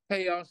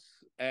chaos,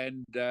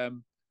 and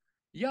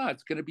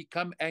it's going to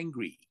become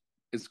angry.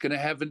 It's going to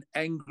have an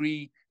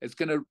angry. It's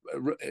going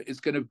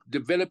to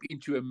develop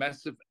into a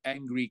massive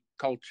angry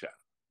culture.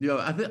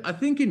 Yeah, I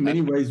think in many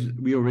ways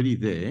we're already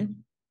there.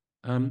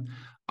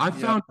 I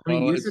found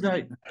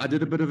yesterday I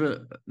did a bit of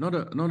a not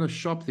a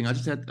shop thing. I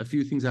just had a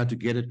few things I had to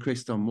get at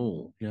Cresta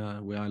Mall,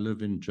 where I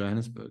live in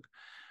Johannesburg.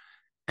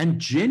 And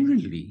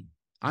generally,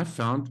 I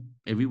found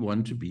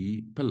everyone to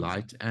be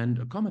polite and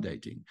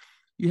accommodating.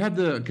 You have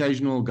the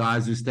occasional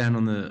guys who stand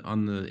on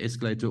the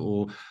escalator,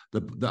 or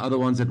the other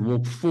ones that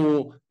walk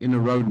 4 in a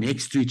row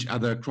next to each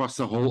other across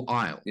the whole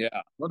aisle.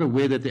 Yeah. Not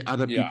aware that there are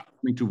other people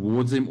coming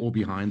towards them or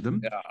behind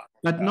them. Yeah.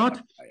 But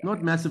not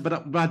massive.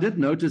 But I did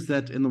notice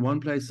that in the one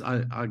place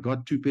I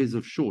got 2 pairs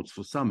of shorts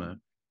for summer.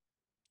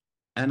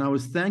 And I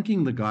was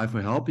thanking the guy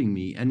for helping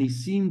me, and he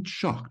seemed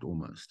shocked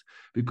almost,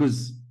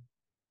 because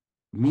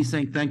me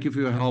saying thank you for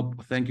your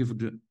help, thank you for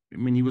doing. I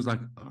mean, he was like,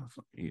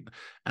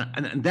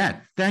 and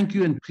that, thank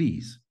you and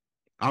please.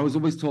 I was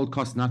always told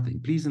cost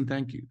nothing, please and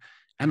thank you.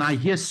 And I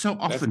hear so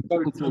often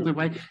people talk that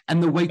way,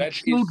 and the way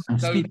children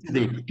speak to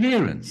their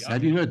parents.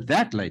 Have you heard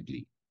that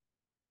lately?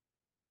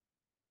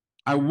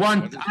 I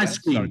want ice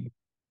cream. Sorry.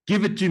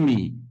 Give it to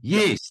me.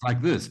 Yes,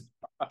 like this.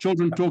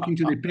 Children talking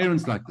to their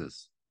parents like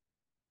this.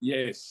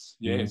 Yes.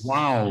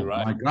 Wow,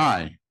 right. My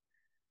guy.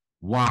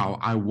 Wow,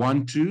 I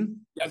want to.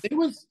 Yeah,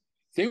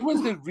 there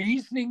was a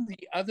reasoning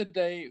the other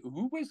day.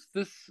 Who was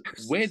this?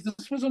 Where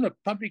this was on a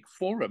public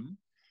forum,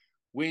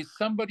 where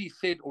somebody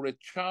said, or a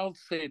child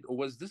said, or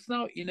was this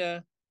now in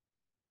a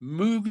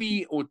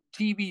movie or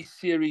TV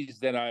series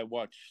that I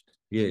watched,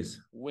 Yes.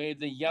 where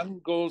the young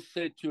girl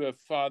said to her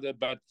father,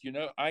 but,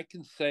 I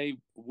can say,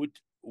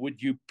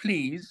 would you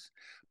please,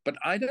 but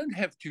I don't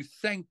have to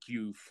thank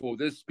you for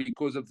this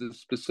because of the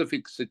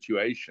specific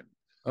situation.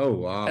 Oh,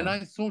 wow. And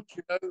I thought,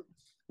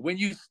 when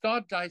you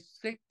start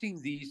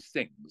dissecting these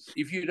things,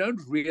 if you don't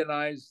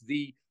realize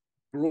the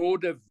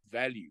broader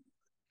value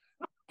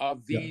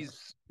of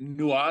these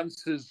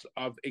nuances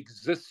of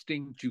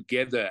existing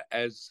together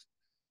as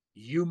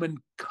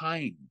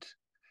humankind,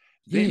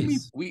 then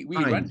we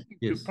run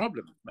into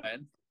problems,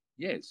 man.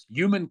 Yes,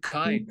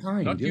 humankind,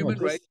 not human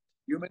race,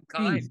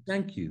 humankind.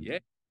 Thank you. Yeah,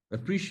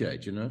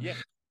 appreciate. Yeah.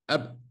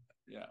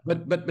 Yeah.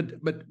 But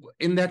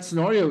in that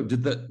scenario,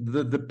 did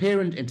the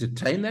parent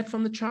entertain that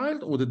from the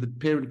child, or did the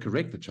parent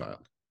correct the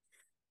child?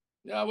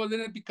 Yeah, well,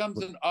 then it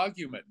becomes an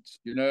argument.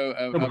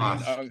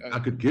 I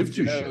could give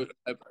two shit.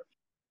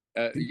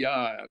 If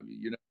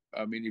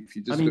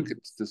you just look at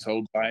this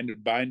whole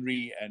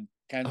binary and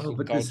cancel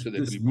culture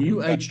this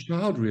new age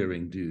child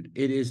rearing, dude,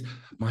 it is,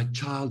 my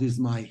child is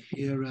my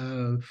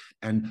hero,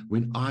 and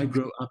when I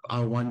grow up,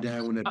 one day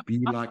I want to be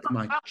like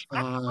my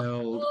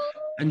child,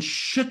 and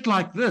shit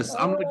like this.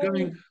 I'm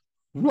going,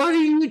 what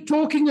are you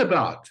talking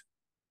about?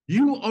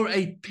 You are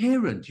a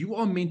parent. You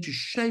are meant to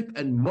shape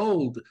and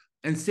mold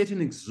and set an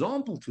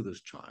example to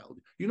this child.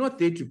 You're not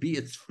there to be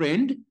its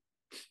friend.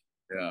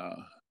 Yeah.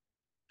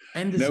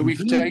 And no, we've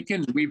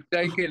taken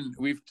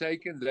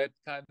that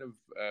kind of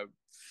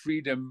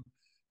freedom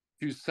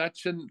to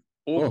such an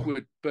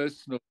awkward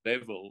personal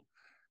level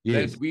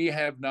that we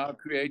have now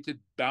created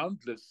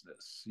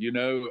boundlessness,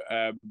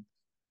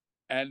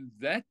 and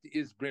that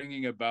is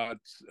bringing about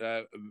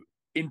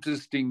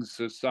interesting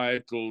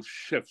societal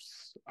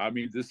shifts. I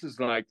mean, this is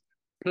like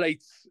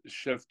plates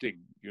shifting,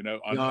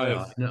 on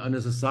Earth. On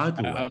a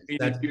societal way.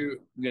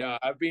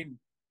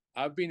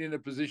 I've been in a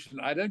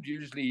position. I don't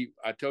usually.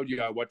 I told you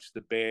I watched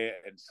The Bear,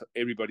 and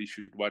everybody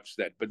should watch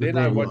that. But then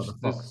I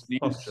watched this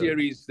new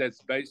series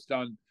that's based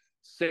on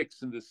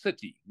Sex in the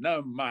City.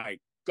 No, my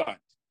God,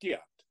 dear.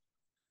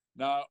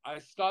 Now I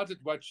started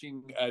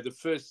watching the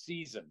first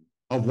season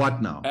of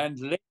what now?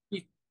 And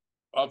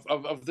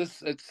of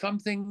this, it's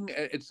something.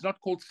 It's not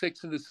called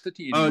Sex in the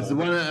City anymore. Oh, it's the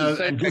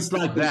one Just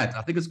Like That.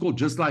 I think it's called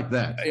Just Like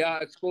That. Yeah,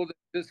 it's called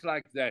Just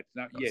Like That.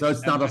 Now, yes. So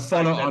it's not a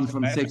follow-on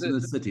from Sex in the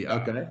City.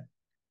 Okay.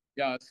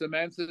 Yeah,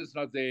 Samantha is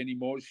not there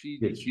anymore.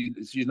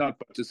 She's not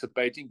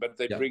participating, but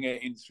they bring her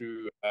in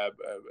through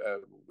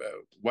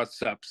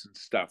WhatsApps and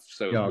stuff.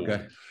 So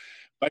okay.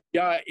 But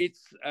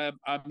it's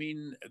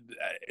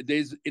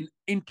there's an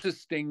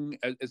interesting.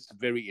 It's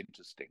very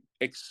interesting,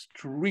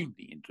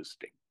 extremely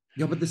interesting.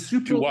 Yeah, but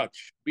to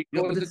watch,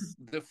 because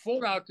the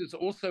fallout is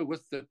also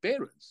with the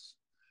parents.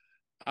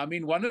 I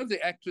mean, one of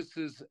the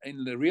actresses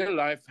in the real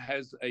life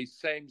has a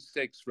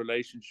same-sex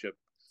relationship,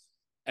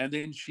 and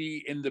then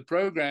she, in the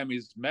program,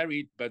 is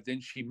married, but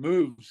then she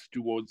moves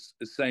towards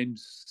a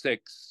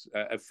same-sex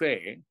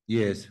affair.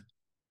 Yes.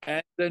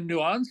 And the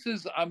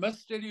nuances, I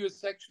must tell you,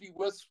 it's actually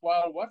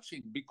worthwhile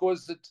watching,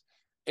 because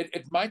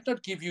it might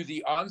not give you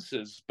the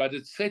answers, but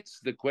it sets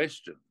the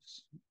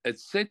questions. It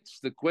sets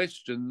the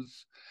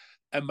questions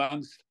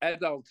amongst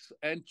adults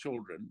and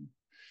children.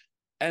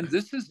 And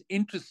this is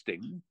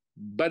interesting,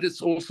 but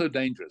it's also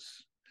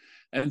dangerous.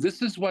 And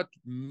this is what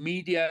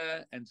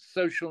media and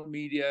social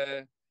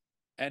media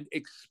and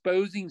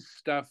exposing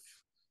stuff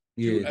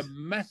to a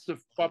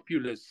massive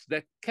populace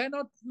that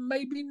cannot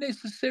maybe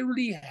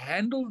necessarily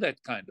handle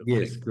that kind of thing.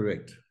 Yes,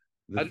 correct.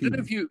 I don't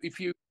know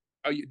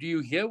do you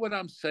hear what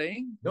I'm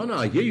saying? No,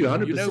 I hear you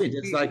 100%.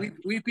 It's like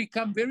we've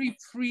become very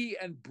free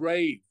and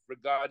brave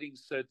regarding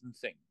certain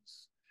things.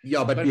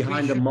 Yeah, but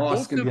behind a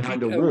mask and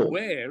behind a wall.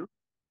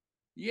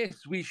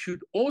 Yes, we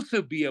should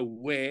also be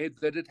aware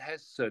that it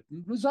has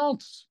certain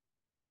results.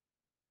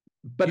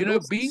 But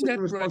being that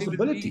brave and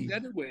being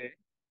that aware.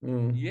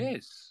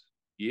 Yes.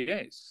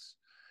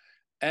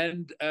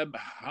 And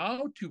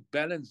how to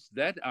balance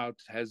that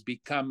out has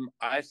become,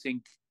 I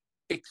think,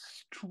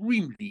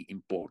 extremely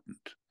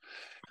important.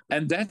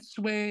 And that's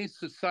where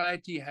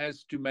society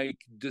has to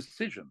make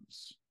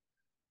decisions.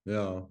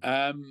 Yeah.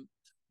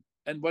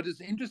 And what is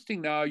interesting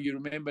now, you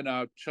remember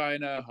now,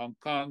 China, Hong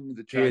Kong,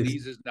 the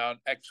Chinese is now in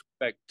actual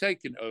fact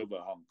taken over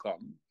Hong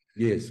Kong.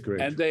 Yes,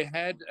 correct. And they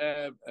had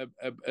a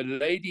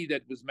lady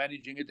that was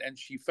managing it, and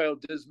she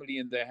failed dismally,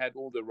 and they had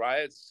all the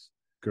riots.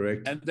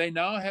 Correct. And they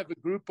now have a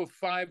group of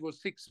 5 or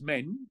 6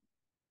 men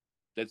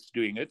that's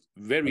doing it.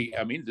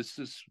 This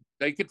is,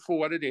 take it for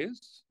what it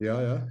is.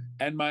 Yeah.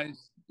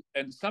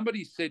 And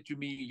somebody said to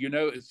me,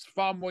 it's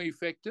far more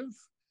effective.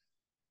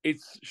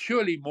 It's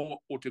surely more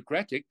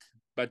autocratic,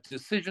 but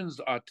decisions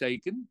are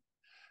taken.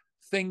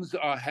 Things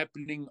are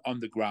happening on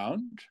the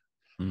ground.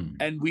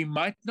 And we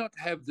might not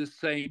have the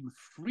same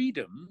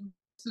freedom.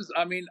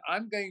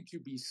 I'm going to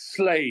be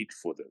slayed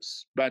for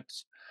this, but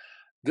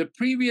the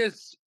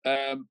previous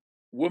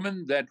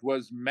woman that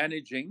was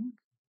managing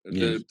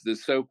the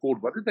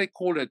so-called, what did they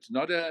call it?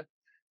 Not a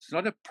it's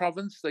not a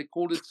province, they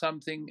called it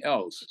something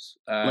else.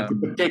 Like a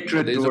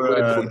protectorate There's or a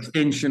word for an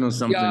extension or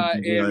something. yeah,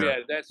 Yeah.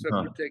 area, that's a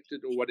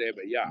protected or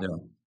whatever, yeah.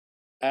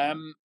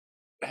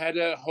 Had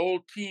a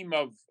whole team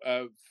of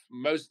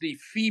mostly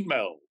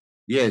female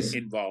Yes.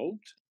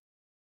 involved.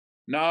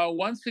 Now,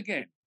 once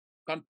again,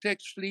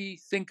 contextually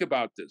think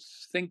about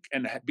this. Think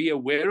and be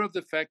aware of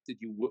the fact that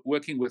you're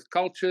working with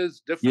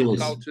cultures, different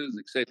cultures,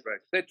 etc.,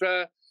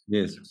 etc.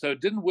 Yes. So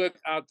it didn't work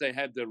out. They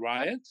had the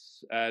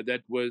riots.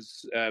 That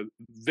was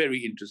very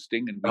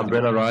interesting, and we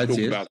umbrella riots, talk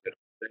yes. about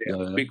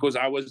that because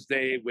I was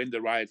there when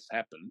the riots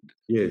happened.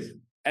 Yes.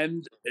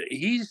 And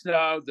he's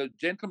now the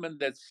gentleman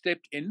that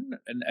stepped in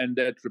and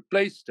that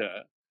replaced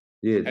her.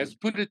 Yes. Has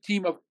put a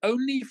team of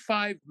only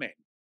 5 men.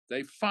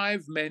 They're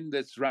 5 men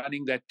that's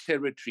running that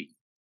territory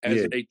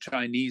as a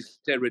Chinese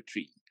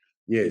territory.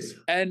 Yes.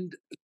 And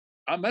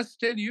I must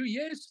tell you,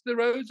 yes, the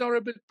roads are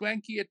a bit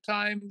wanky at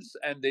times,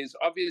 and there's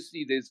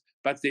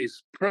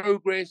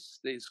progress,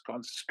 there's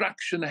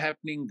construction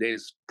happening,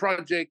 there's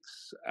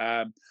projects,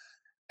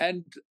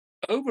 and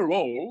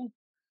overall,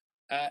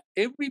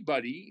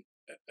 everybody.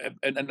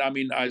 And I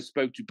mean, I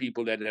spoke to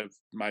people that have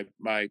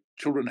my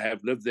children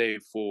have lived there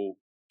for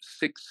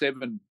 6,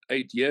 7,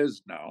 8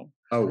 years now.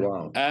 Oh,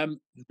 wow.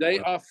 They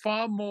are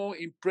far more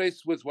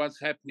impressed with what's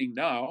happening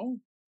now,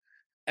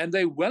 and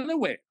they're well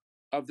aware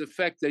of the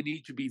fact they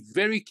need to be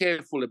very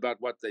careful about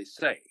what they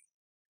say.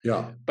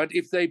 Yeah. But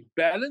if they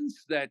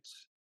balance that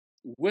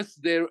with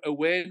their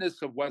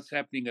awareness of what's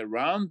happening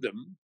around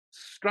them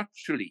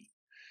structurally,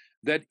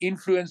 that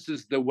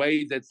influences the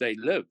way that they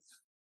live,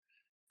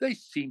 they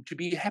seem to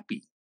be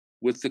happy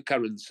with the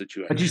current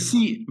situation. But you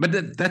see,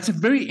 that's a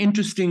very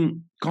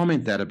interesting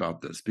comment that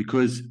about this,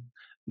 because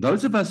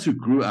those of us who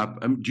grew up,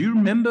 do you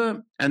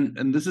remember,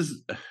 and this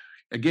is,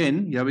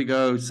 again, here we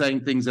go,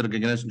 saying things that are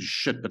going to get us into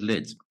shit, but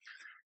let's.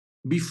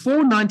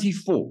 Before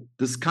 94,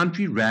 this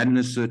country ran in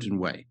a certain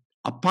way.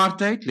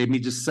 Apartheid, let me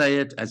just say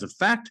it as a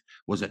fact,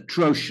 was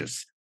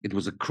atrocious. It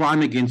was a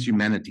crime against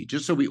humanity,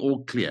 just so we're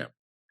all clear.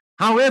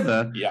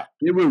 However,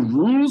 there were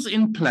rules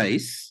in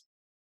place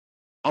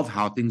of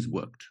how things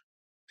worked.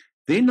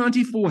 Then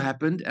 94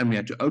 happened, and we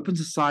had to open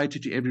society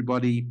to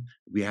everybody.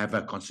 We have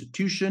a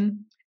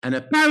constitution, and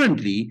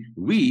apparently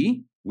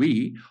we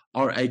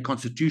are a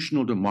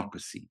constitutional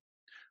democracy.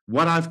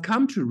 What I've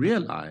come to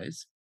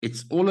realize,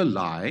 it's all a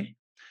lie.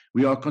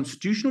 We are a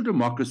constitutional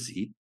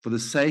democracy for the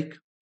sake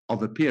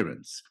of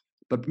appearance,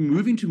 but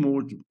moving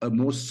to a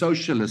more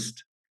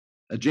socialist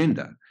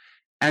agenda.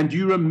 And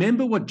you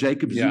remember what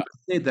Jacob Zuma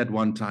said that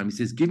one time? He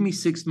says, give me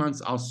 6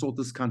 months, I'll sort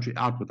this country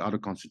out without a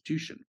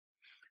constitution.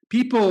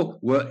 People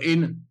were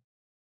in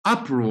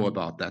uproar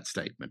about that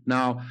statement.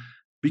 Now,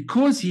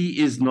 because he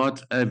is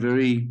not a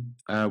very,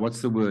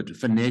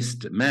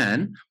 finessed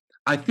man,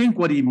 I think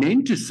what he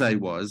meant to say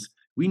was,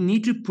 we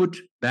need to put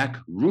back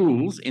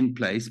rules in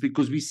place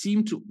because we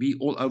seem to be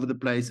all over the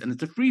place and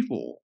it's a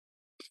free-for-all.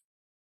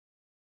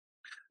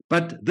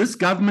 But this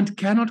government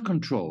cannot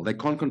control. They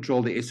can't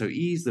control the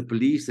SOEs, the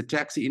police, the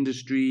taxi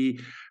industry,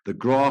 the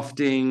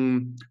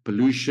grafting,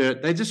 pollution.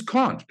 They just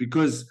can't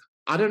because,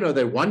 I don't know,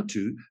 they want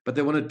to, but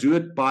they want to do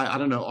it by, I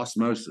don't know,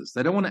 osmosis.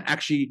 They don't want to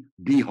actually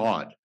be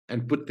hard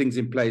and put things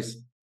in place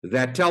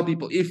that tell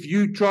people, if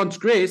you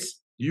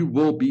transgress, you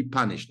will be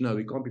punished. No,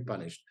 we can't be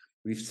punished.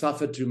 We've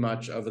suffered too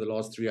much over the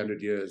last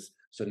 300 years,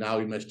 so now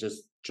we must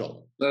just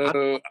chill.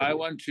 So I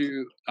want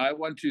to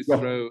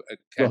throw a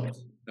cat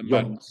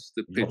amongst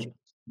the pigeons.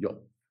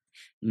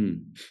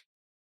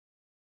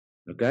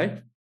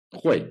 Okay?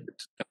 Gooi.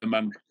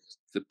 Amongst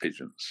the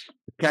pigeons.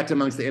 Cat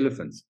amongst the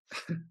elephants.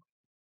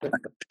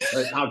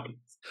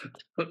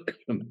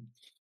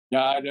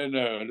 Yeah, I don't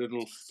know. A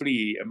little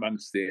flea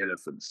amongst the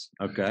elephants.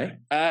 Okay.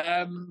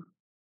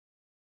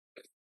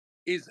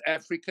 Is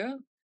Africa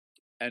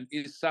and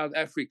is South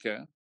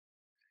Africa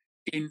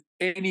in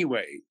any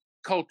way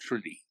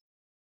culturally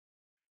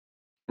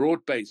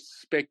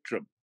broad-based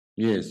spectrum?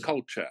 Yes.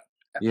 Culture,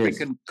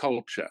 African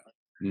culture.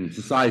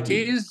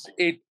 Society. Is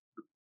it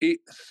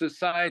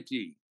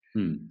society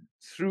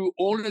through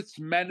all its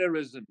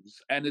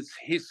mannerisms and its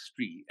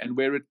history and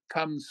where it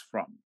comes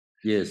from?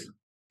 Yes.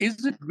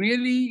 Is it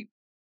really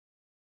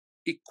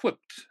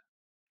equipped?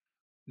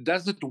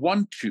 Does it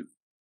want to?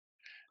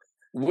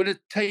 Would it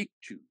take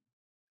to?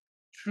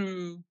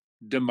 True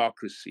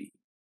democracy?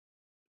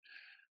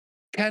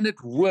 Can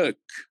it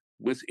work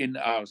within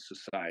our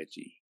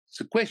society? It's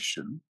a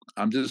question.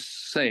 I'm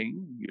just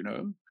saying,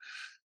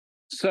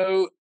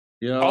 So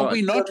are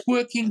we not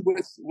working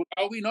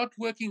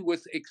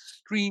with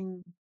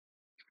extreme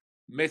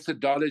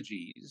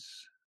methodologies?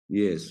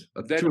 Yes.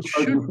 That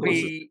should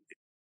be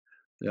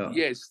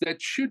that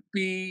should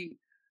be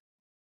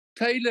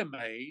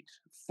tailor-made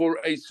for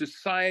a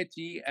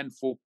society and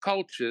for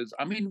cultures.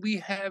 I mean, we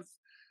have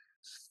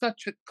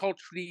such a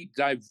culturally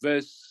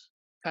diverse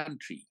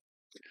country.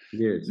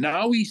 Yes.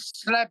 Now we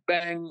slap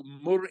bang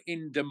more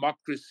in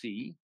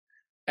democracy,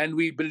 and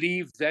we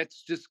believe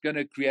that's just going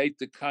to create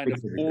the kind of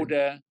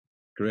order,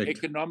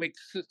 economic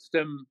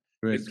system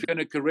It's going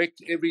to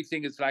correct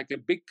everything. It's like a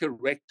big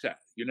corrector,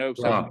 so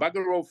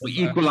bugger off.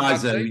 The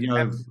equalizer,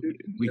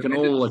 we can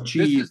all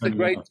achieve. This is the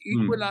great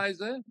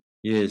equalizer.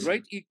 Yes.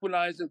 Great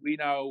equalizer. We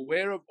now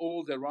aware of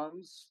all the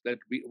wrongs that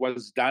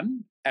was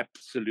done.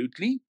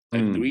 Absolutely.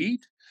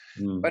 Agreed.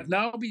 But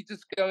now we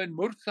just go and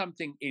merge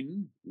something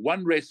in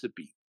one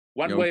recipe,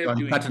 one way of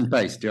doing cut and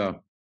paste,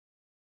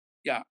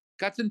 Yeah,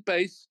 cut and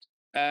paste.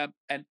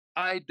 And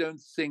I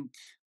don't think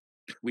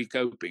we're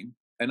coping.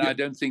 And I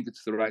don't think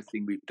it's the right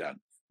thing we've done.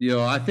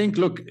 Yeah, I think,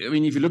 look, I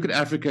mean, if you look at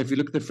Africa, if you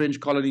look at the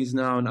French colonies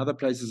now and other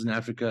places in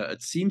Africa,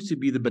 it seems to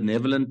be the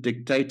benevolent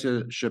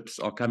dictatorships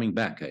are coming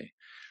back.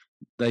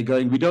 They're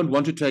going, we don't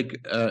want to take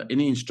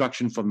any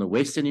instruction from the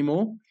West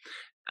anymore.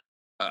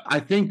 I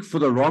think for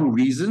the wrong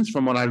reasons,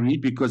 from what I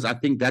read, because I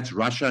think that's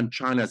Russia and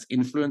China's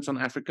influence on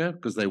Africa,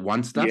 because they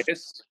want stuff.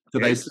 Yes. So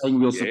they're saying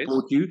we'll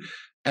support you.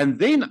 And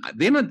then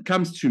it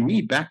comes to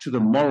me back to the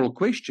moral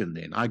question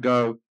then. I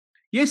go,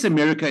 yes,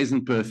 America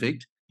isn't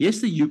perfect. Yes,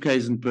 the UK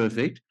isn't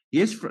perfect.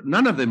 Yes,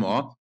 none of them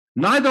are.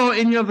 Neither are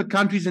any of the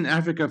countries in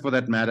Africa, for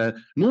that matter,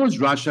 nor is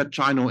Russia,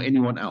 China, or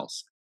anyone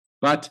else.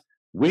 But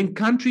when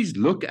countries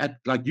look at,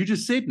 like you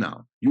just said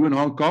now, you in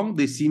Hong Kong,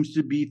 there seems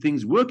to be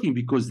things working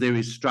because there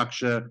is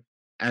structure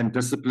and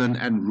discipline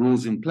and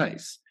rules in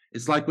place.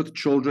 It's like with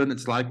children,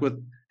 it's like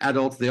with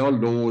adults, there are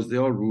laws,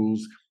 there are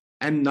rules.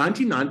 And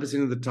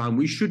 99% of the time,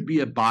 we should be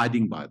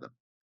abiding by them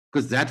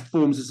because that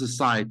forms a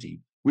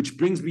society, which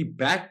brings me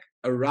back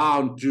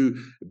around to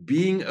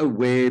being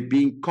aware,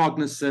 being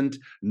cognizant,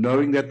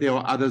 knowing that there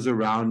are others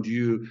around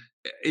you,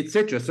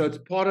 etc. So it's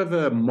part of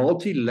a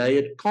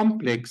multi-layered,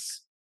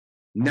 complex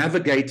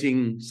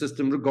navigating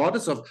system,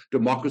 regardless of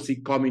democracy,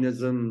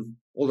 communism,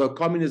 although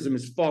communism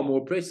is far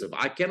more oppressive.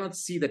 I cannot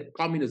see that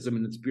communism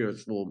in its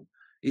purest form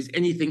is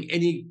anything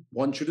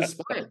anyone should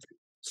aspire to.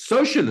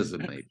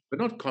 Socialism, maybe, but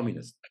not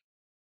communism.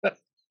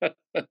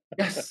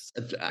 Yes.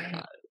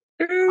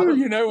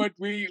 You know what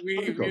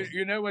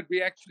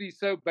we actually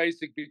so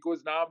basic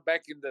because now I'm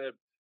back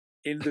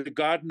in the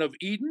Garden of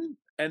Eden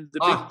and the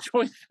big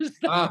choices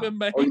that were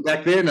made. Are you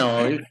back there now?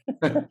 Are you?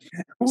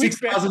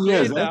 6,000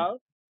 years now.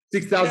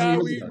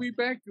 6,000 years. We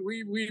back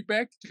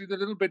to the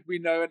little bit we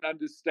know and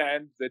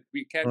understand that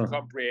we can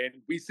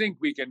comprehend. We think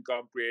we can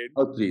comprehend.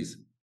 Oh, please.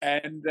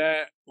 And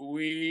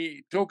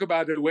we talk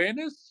about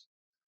awareness,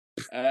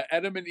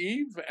 Adam and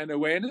Eve, and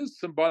awareness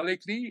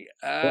symbolically.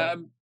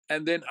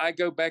 And then I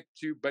go back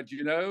to, but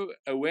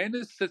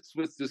awareness sits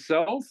with the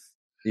self.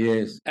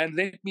 Yes. And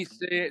let me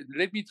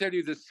tell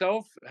you, the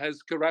self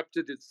has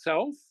corrupted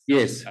itself.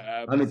 Yes,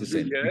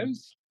 100%.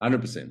 Years.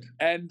 100%.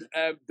 And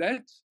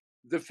that's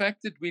the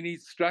fact that we need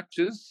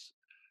structures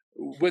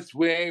with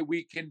where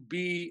we can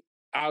be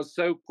our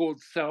so-called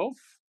self,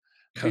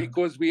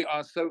 because we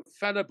are so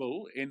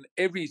fallible in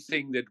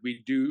everything that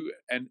we do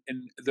and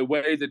in the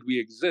way that we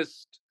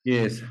exist.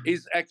 Yes,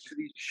 is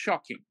actually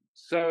shocking.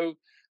 So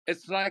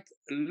it's like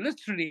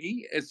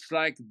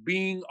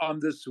being on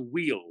this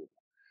wheel,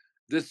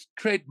 this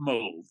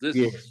treadmill,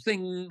 this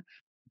thing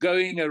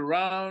going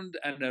around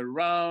and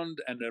around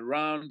and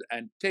around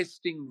and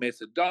testing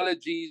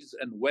methodologies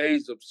and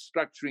ways of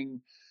structuring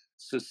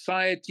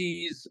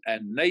societies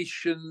and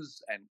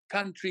nations and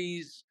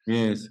countries.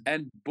 Yes.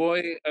 And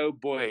boy, oh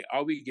boy,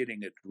 are we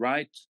getting it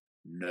right?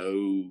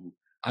 No,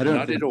 I don't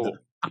not at all.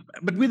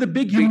 But we're the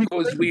big human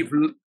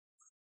experiment.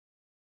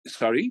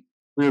 Sorry?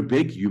 We're a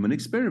big human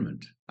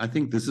experiment. I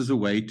think this is a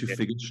way to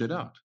figure shit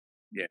out.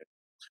 Yeah.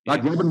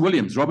 Like Robin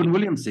Williams. Robin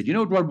Williams said, you know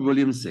what Robin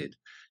Williams said?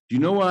 Do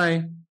you know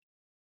why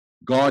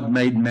God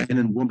made man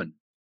and woman?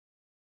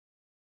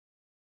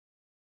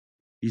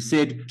 He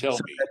said,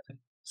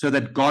 so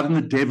that God and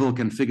the devil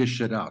can figure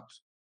shit out.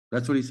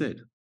 That's what he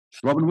said.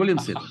 Robin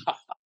Williams said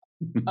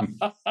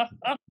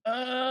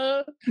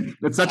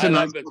it's such a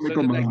nice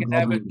comical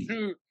moment.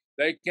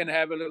 They can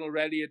have a little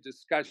rally, a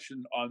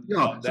discussion on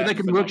that. So they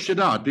can work shit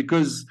out,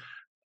 because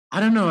I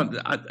don't know,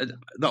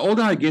 the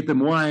older I get, the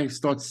more I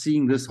start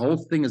seeing this whole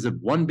thing as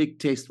one big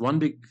test, one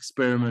big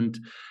experiment.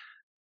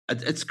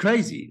 It's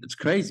crazy. It's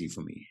crazy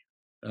for me.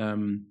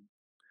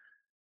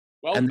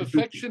 Well,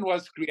 perfection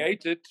was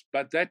created,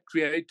 but that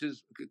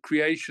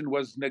creation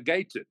was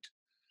negated.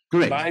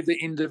 Correct. By the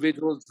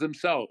individuals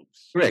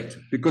themselves. Correct,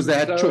 because they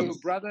had choice.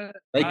 Brother,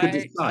 they could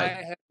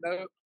decide.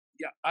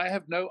 I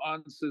have no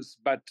answers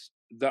but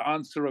the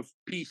answer of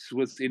peace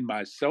within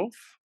myself.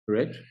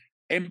 Correct.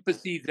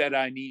 Empathy that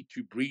I need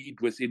to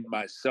breed within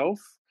myself.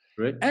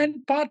 Correct.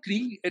 And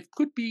partly it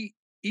could be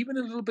even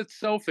a little bit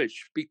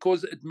selfish,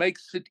 because it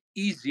makes it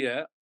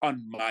easier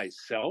on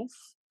myself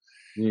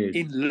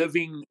in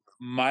living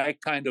my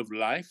kind of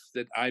life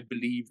that I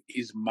believe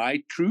is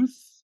my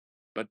truth,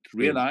 but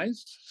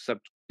realize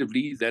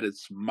subjectively that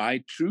it's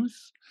my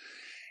truth.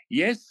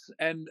 Yes,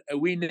 and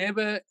we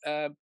never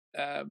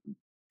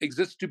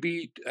exist to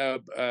be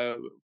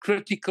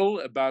critical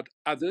about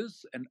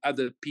others and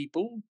other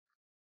people,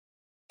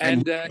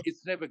 and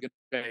it's never going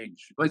to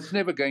change. It's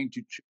never going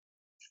to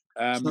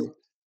change.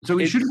 So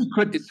we shouldn't be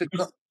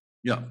critical.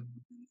 Yeah.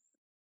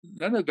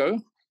 No, go.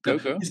 Go.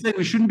 You said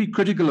we shouldn't be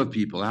critical of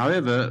people.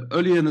 However,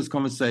 earlier in this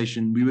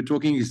conversation, we were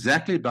talking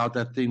exactly about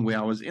that thing where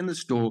I was in the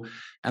store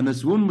and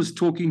this woman was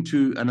talking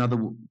to another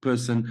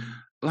person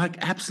like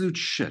absolute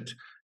shit.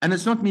 And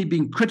it's not me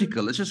being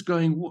critical. It's just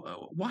going,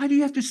 why do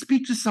you have to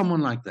speak to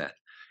someone like that?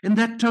 In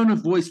that tone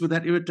of voice with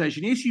that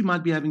irritation. Yes, you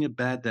might be having a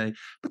bad day,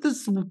 but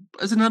this,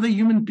 as another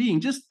human being,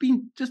 just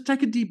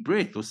take a deep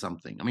breath or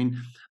something. I mean,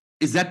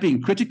 is that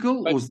being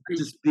critical or is that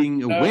just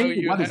being aware?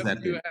 What is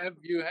that?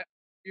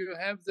 You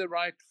have the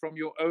right from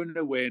your own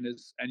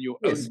awareness and your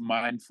Yes. own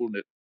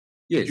mindfulness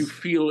Yes. to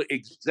feel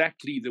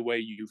exactly the way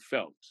you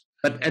felt.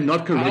 And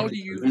not correct.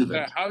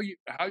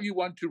 How you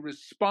want to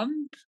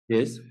respond?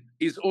 Yes,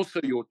 is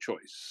also your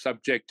choice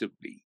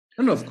subjectively.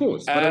 And of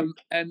course, but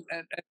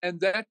and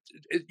that,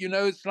 you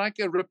know, it's like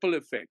a ripple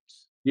effect.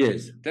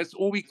 Yes, that's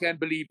all we can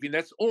believe in.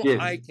 That's all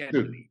I can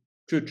believe.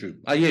 True.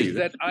 I hear you.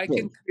 That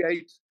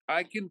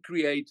I can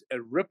create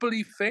a ripple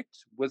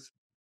effect with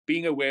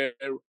being aware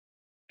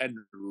and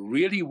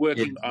really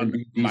working on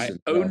my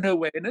own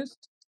awareness,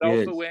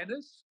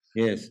 self-awareness.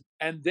 Yes.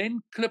 And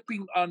then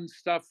clipping on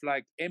stuff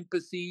like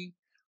empathy,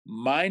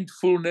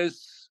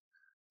 mindfulness,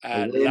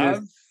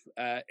 love,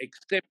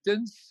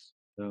 acceptance,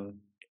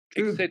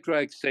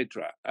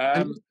 etc.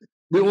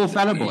 We're all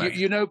fallible.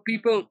 You know,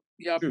 people.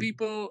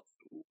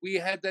 We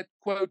had that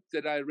quote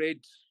that I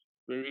read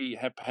very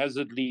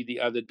haphazardly the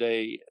other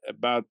day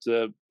about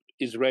the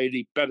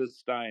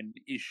Israeli-Palestine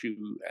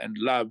issue and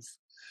love.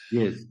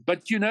 Yes.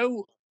 But you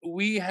know,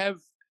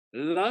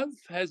 love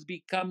has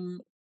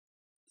become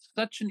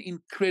such an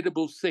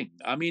incredible thing.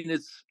 I mean,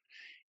 it's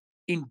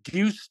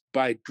induced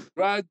by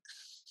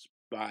drugs,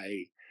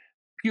 by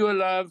pure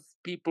love.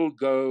 People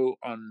go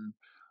on,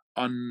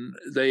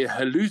 they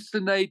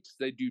hallucinate,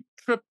 they do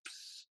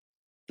trips,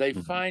 they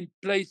find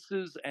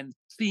places and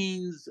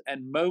scenes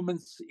and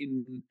moments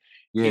in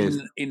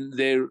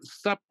their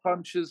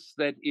subconscious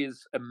that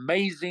is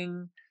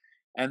amazing,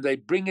 and they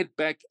bring it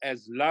back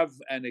as love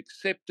and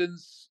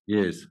acceptance.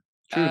 Yes.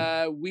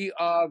 We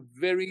are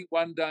very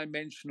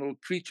one-dimensional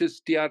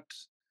creatures, Theart.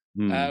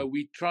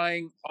 We're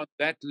trying on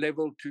that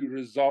level to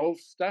resolve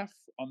stuff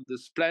on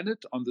this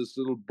planet, on this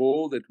little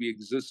ball that we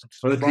exist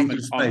from and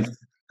on.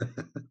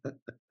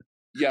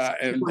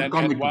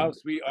 And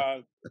whilst we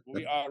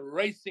are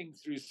racing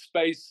through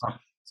space.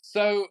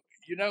 So,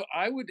 you know,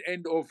 I would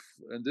end off,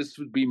 and this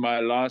would be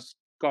my last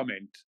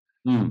comment.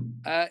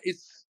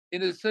 It's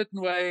in a certain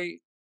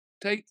way,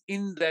 take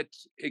in that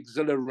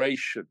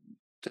exhilaration,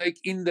 take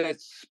in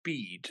that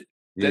speed,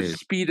 that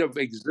speed of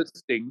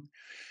existing,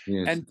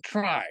 and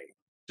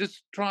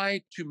just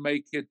try to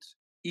make it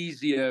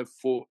easier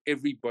for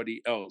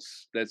everybody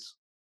else that's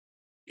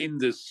in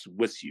this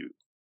with you.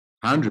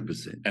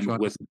 100%. And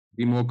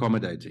be more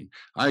accommodating.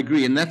 I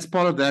agree. And that's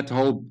part of that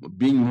whole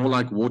being more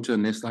like water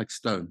and less like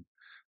stone.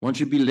 One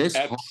should be less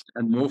hot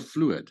and more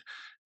fluid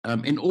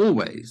in all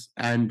ways.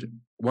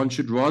 And one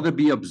should rather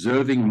be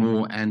observing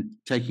more and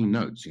taking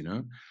notes, you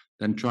know,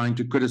 than trying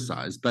to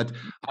criticize. But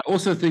I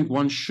also think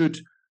one should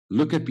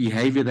look at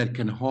behavior that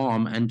can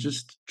harm and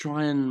just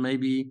try and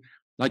maybe,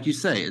 like you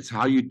say, it's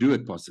how you do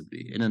it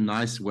possibly in a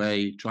nice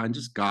way, try and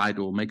just guide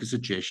or make a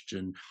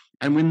suggestion.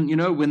 And when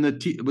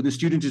the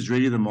student is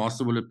ready, the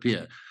master will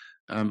appear.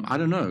 I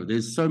don't know.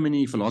 There's so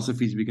many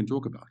philosophies we can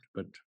talk about,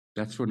 but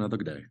that's for another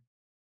day.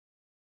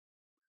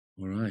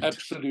 All right.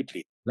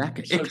 Absolutely.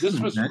 Lekker. So this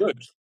was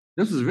good.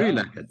 This was really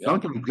lekker.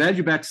 I'm glad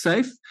you're back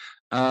safe.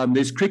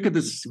 There's cricket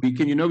this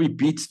weekend. You know, we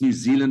beat New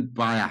Zealand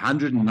by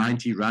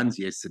 190 runs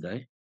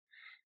yesterday.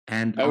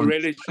 And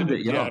relish in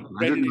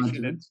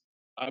it.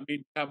 I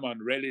mean, come on,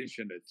 relish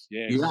in it.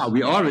 Yes. Yeah,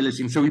 we are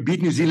relishing. So we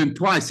beat New Zealand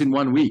twice in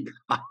 1 week.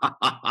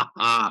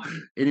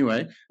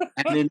 Anyway,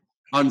 and then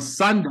on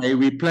Sunday,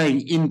 we're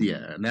playing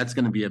India, and that's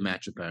going to be a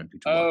match apparently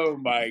tomorrow. Oh,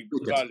 my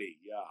golly,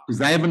 because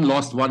they haven't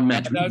lost one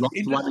match. We've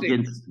lost one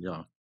against,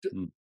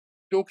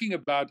 Talking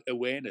about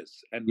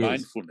awareness and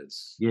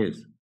mindfulness.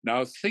 Yes.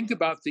 Now, think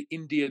about the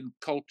Indian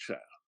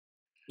culture.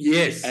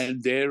 Yes.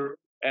 And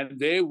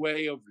their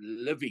way of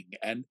living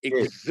and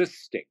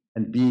existing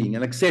and being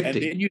and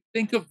accepting. And then you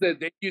think of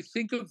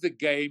the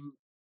game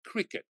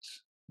cricket.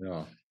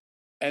 Yeah.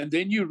 And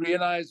then you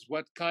realize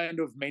what kind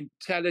of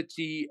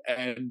mentality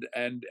and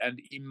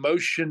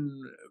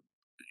emotion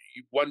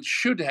one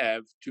should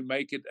have to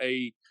make it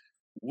a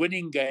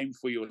winning game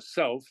for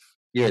yourself.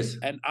 Yes.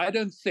 And I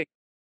don't think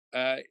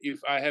if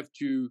I have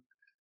to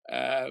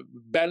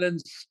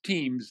balance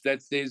teams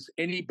that there's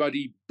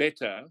anybody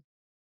better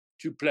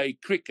to play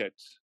cricket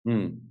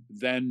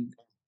than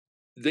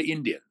the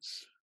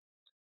Indians.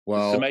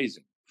 Well, it's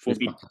amazing for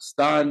me.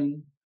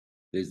 Pakistan,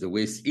 there's the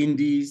West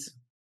Indies.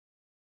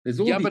 There's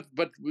all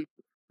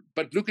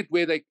but look at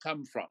where they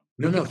come from.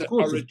 Of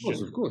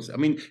course. I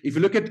mean, if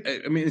you look at,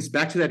 it's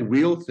back to that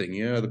wheel thing,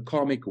 you know, the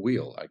karmic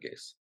wheel, I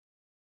guess.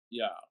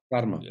 Yeah.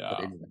 Karma. Yeah.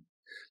 But anyway,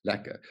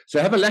 lekker. So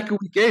have a lekker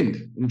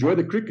weekend. Enjoy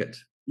the cricket.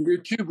 You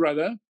too,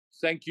 brother.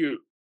 Thank you.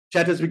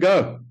 Chat as we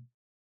go.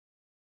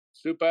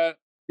 Super.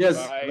 Yes.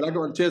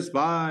 Cheers.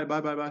 Bye.